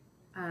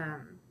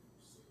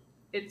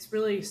it's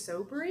really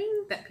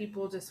sobering that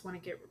people just want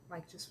to get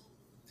just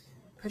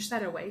push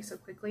that away so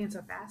quickly and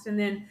so fast. And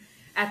then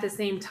at the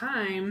same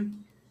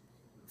time,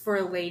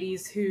 for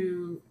ladies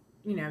who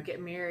get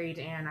married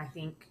and I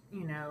think,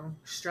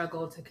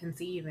 struggle to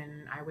conceive.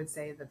 And I would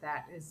say that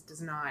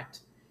does not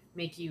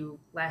make you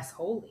less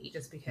holy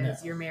just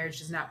because your marriage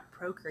does not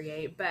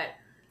procreate. But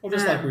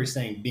just like we were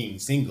saying, being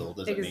single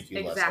doesn't make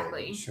you less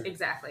holy. Sure.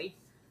 Exactly.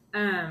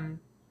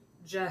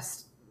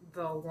 Just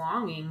the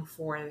longing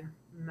for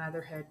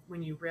motherhood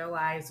when you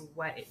realize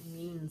what it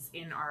means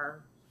in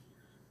our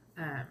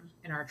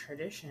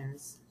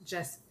traditions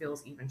just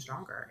feels even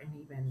stronger and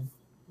even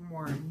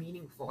more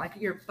meaningful, like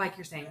you're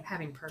saying,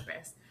 having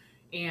purpose.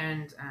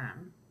 And I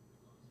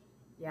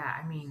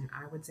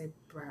would say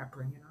bring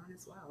it on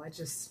as well.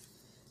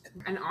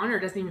 an honor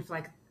doesn't even feel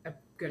like a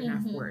good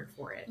enough word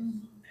for it.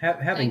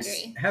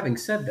 Having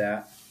said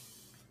that,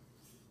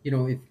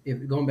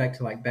 if going back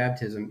to like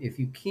baptism, if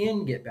you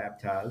can get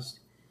baptized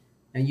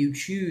and you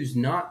choose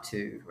not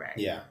to, Right.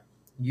 Yeah.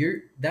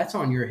 That's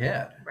on your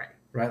head,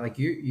 Right. Like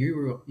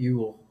you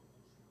will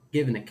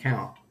give an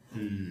account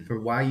for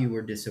why you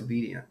were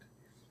disobedient.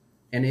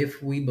 And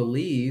if we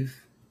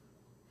believe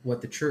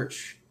what the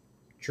church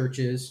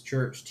teaches,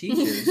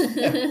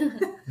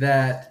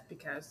 that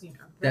because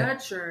that-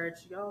 the church,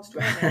 y'all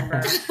still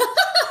remember.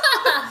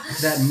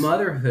 that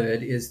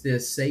motherhood is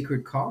this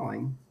sacred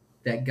calling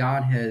that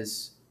God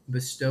has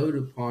bestowed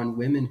upon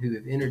women who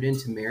have entered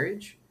into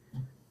marriage,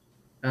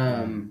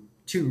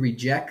 to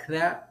reject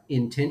that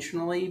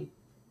intentionally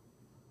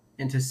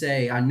and to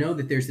say, I know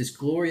that there's this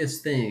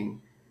glorious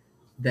thing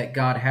that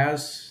God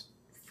has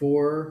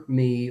for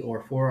me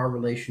or for our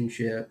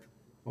relationship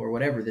or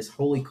whatever, this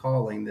holy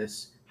calling,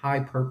 this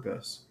high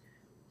purpose,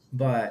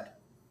 but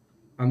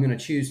I'm going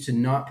to choose to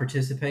not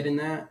participate in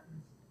that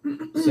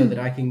so that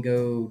I can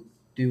go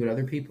do what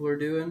other people are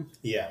doing.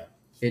 Yeah.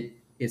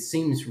 It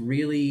seems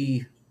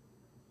really,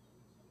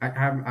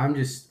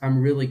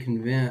 I'm really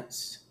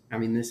convinced. I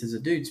mean, this is a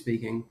dude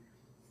speaking,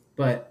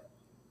 but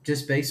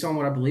just based on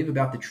what I believe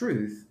about the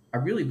truth, I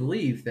really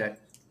believe that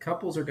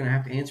couples are going to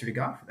have to answer to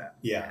God for that.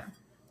 Yeah.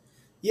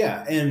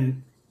 Yeah.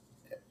 And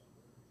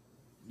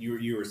you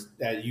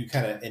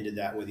kind of ended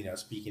that with,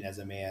 speaking as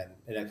a man,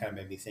 and that kind of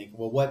made me think,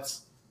 well,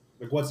 what's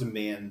a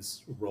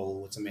man's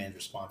role? What's a man's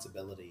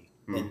responsibility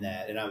in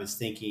that? And I was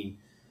thinking,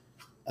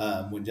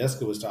 when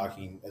Jessica was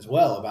talking as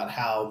well about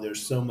how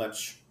there's so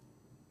much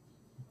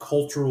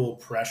cultural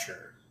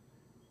pressure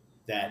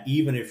that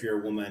even if you're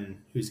a woman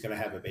who's going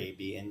to have a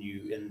baby,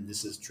 and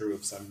this is true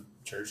of some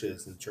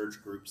churches and church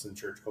groups and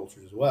church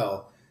cultures as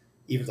well,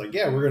 even it's like,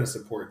 yeah, we're going to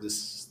support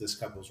this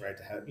couple's right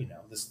to have,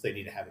 they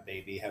need to have a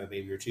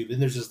baby or two. But then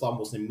there's just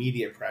almost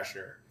immediate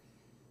pressure,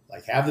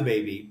 like have the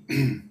baby,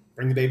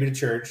 bring the baby to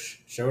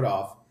church, show it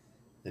off,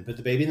 then put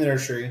the baby in the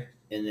nursery,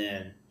 and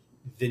then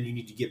you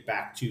need to get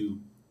back to,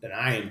 and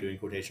I am doing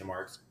quotation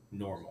marks,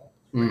 normal.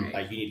 Right.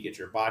 Like you need to get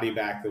your body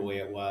back the way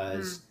it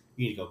was.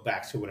 You need to go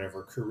back to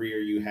whatever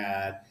career you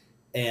had.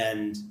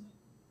 And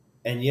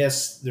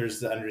yes,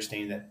 there's the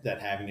understanding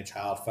that having a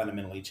child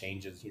fundamentally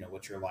changes,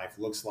 what your life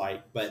looks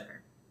like. But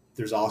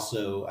there's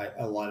also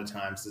a lot of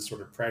times this sort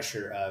of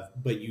pressure of,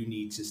 but you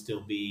need to still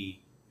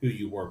be who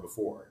you were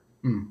before.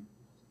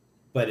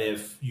 But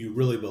if you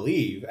really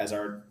believe, as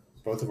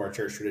both of our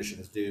church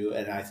traditions do,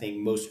 and I think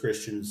most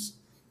Christians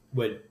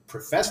would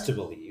profess to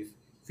believe,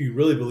 if you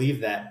really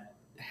believe that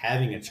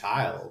having a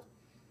child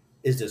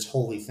is this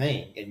holy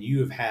thing and you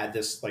have had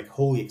this like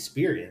holy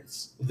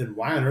experience, then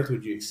why on earth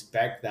would you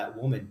expect that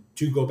woman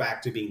to go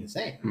back to being the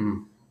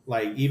same?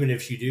 Like, even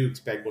if you do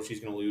expect, well, she's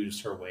going to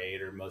lose her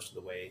weight or most of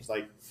the weight,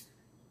 like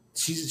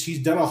she's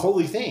done a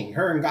holy thing.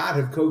 Her and God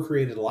have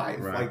co-created life.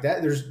 Right. Like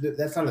that.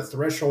 That's not a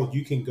threshold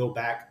you can go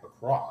back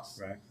across.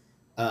 Right.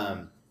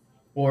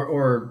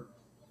 Or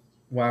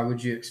why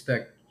would you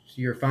expect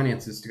your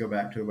finances to go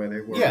back to the way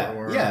they were?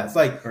 Yeah. It's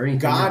like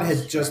God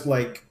has just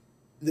like,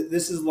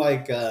 this is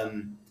like,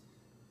 and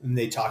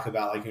they talk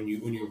about like when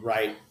you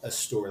write a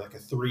story, like a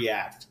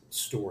 3-act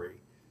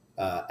story,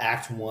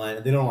 act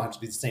 1, they don't have to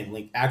be the same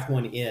length. Act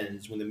 1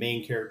 ends when the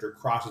main character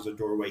crosses a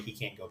doorway he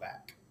can't go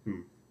back.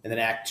 And then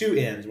act 2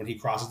 ends when he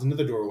crosses into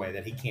the doorway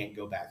that he can't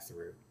go back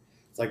through.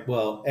 It's like,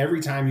 well,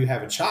 every time you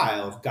have a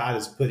child, God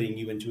is putting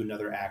you into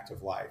another act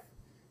of life.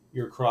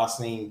 You're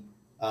crossing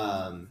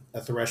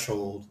a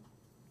threshold,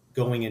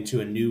 going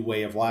into a new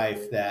way of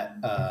life that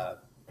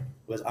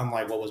was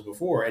unlike what was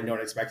before, and don't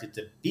expect it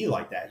to be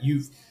like that.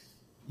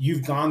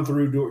 You've gone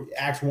through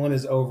act 1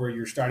 is over.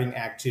 You're starting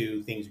act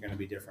 2. Things are going to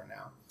be different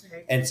now.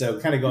 Okay. And so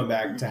kind of going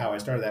back to how I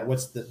started that,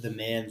 what's the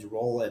man's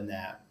role in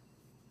that?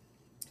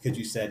 Because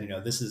you said,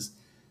 this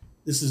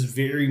is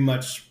very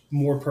much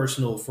more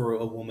personal for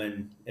a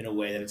woman in a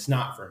way that it's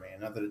not for a man.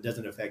 Not that it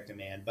doesn't affect a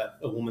man, but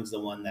a woman's the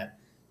one that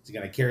is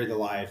going to carry the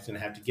life, is going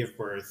to have to give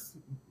birth,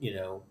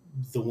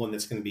 the one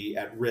that's going to be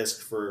at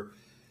risk for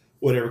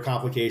whatever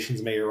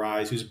complications may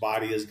arise, whose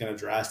body is going to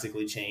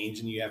drastically change,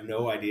 and you have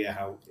no idea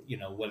how,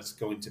 what it's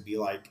going to be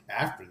like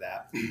after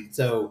that.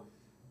 So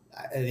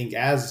I think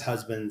as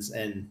husbands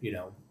and,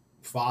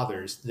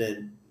 fathers,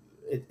 then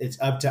it's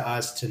up to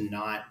us to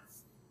not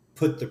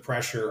put the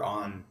pressure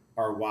on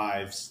our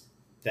wives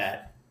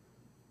that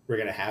we're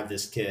going to have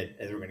this kid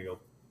and we're going to go,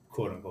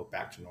 quote unquote,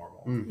 back to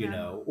normal,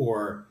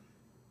 or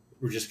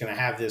we're just going to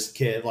have this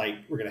kid, like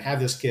we're going to have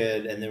this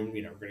kid and then,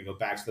 we're going to go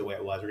back to the way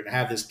it was. We're going to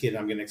have this kid and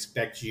I'm going to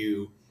expect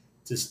you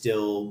to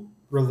still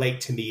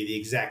relate to me the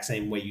exact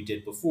same way you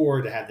did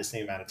before, to have the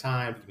same amount of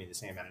time, to give me the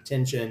same amount of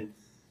attention.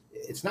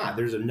 It's not.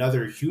 There's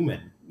another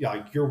human.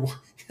 Like your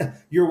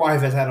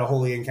wife has had a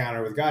holy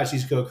encounter with God.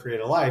 She's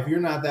co-created a life. You're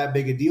not that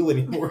big a deal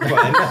anymore,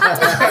 bud.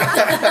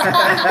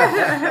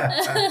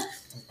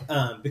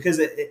 Because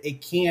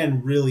it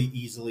can really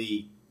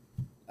easily,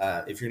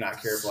 if you're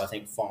not careful, I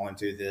think, fall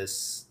into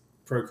this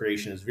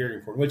procreation is very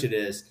important, which it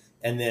is.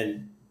 And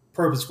then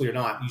purposefully or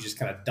not, you just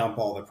kind of dump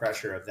all the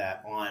pressure of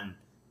that on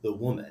the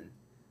woman.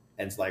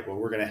 And it's like, well,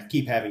 we're going to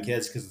keep having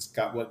kids because it's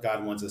got what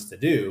God wants us to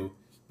do.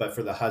 But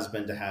for the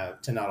husband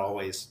to not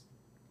always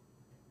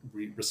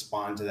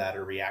respond to that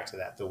or react to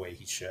that the way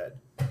he should.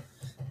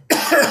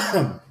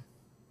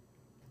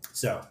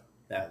 So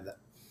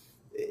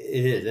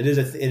it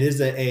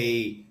is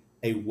a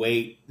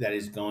weight that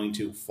is going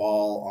to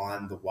fall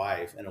on the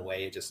wife in a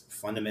way it just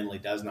fundamentally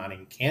does not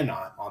and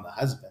cannot on the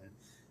husband.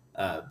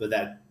 But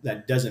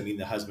that doesn't mean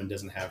the husband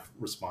doesn't have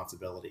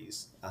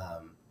responsibilities,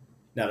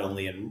 not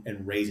only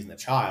in raising the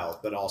child,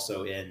 but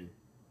also in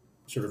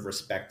sort of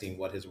respecting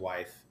what his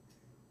wife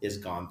is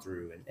gone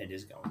through and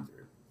is going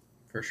through.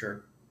 For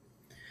sure.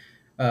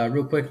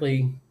 Real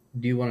quickly,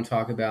 do you want to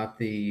talk about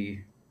the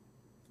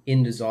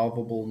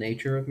indissoluble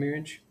nature of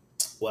marriage?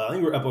 Well, I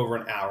think we're up over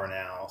an hour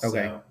now.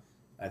 Okay. So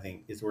I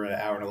think we're at an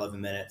hour and 11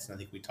 minutes, and I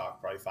think we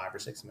talked probably 5 or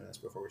 6 minutes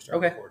before we start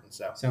Okay. recording.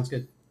 So Sounds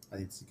good. I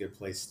think it's a good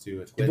place to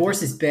quit.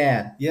 Divorce is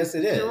bad. Yes,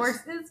 it is. Divorce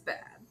is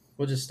bad.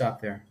 We'll just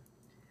stop there.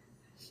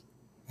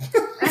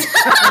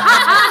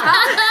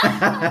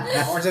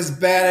 Divorce is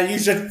bad, and you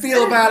should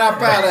feel bad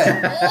about it.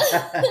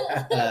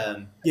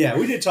 Yeah,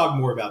 we did talk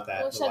more about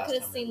that. I wish the I last could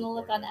have time we seen the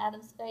look recorded. on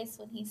Adam's face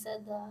when he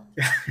said that.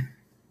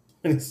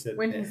 When he said,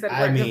 When he said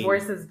I mean,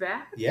 divorce is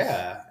bad.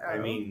 Yeah, I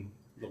Oh. mean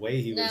the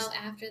way he No, was.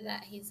 after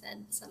that he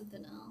said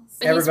something else.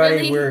 But he's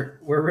Everybody, really-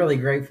 we're really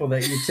grateful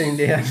that you tuned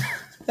in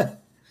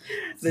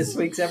this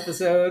week's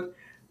episode.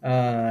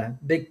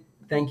 Big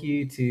thank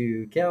you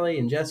to Kelly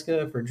and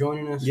Jessica for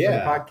joining us Yeah, for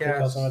the thank y'all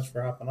podcast. so much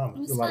for hopping on. It It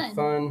was was a lot of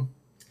fun.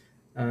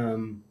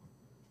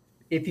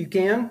 If you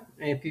can,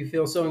 if you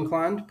feel so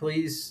inclined,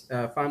 please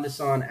find us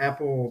on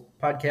Apple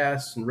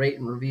Podcasts and rate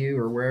and review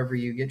or wherever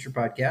you get your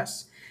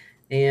podcasts.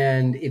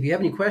 And if you have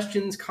any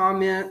questions,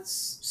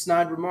 comments,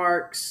 snide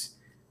remarks,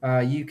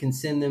 you can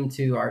send them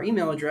to our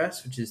email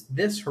address, which is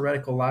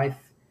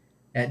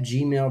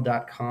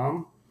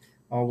thishereticallife@gmail.com,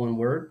 all one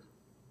word.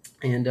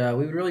 And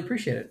we would really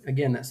appreciate it.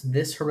 Again, that's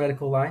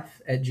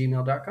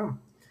thishereticallife@gmail.com.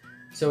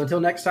 So until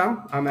next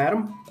time, I'm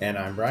Adam And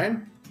I'm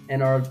Brian.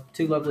 and our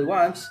two lovely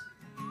wives,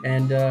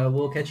 and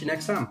we'll catch you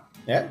next time.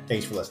 Yeah,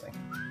 thanks for listening.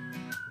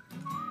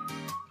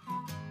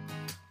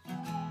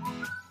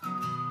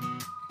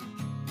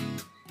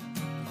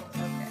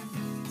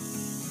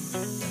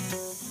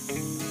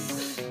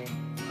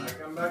 I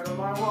come back with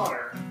my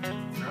water.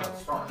 Now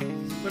it's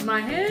starting. When my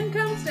hand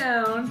comes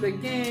down, the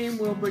game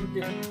will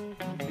begin.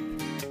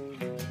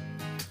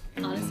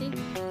 Honestly?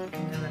 No,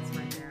 that's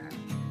my dad.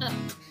 Oh.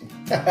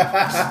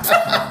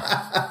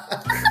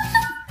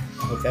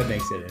 Hope that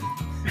makes it in.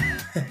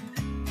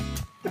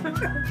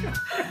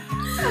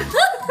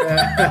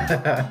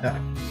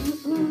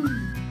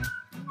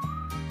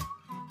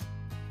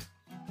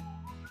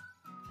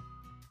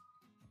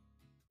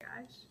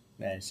 Gosh.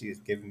 Man, she is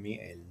giving me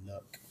a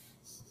look.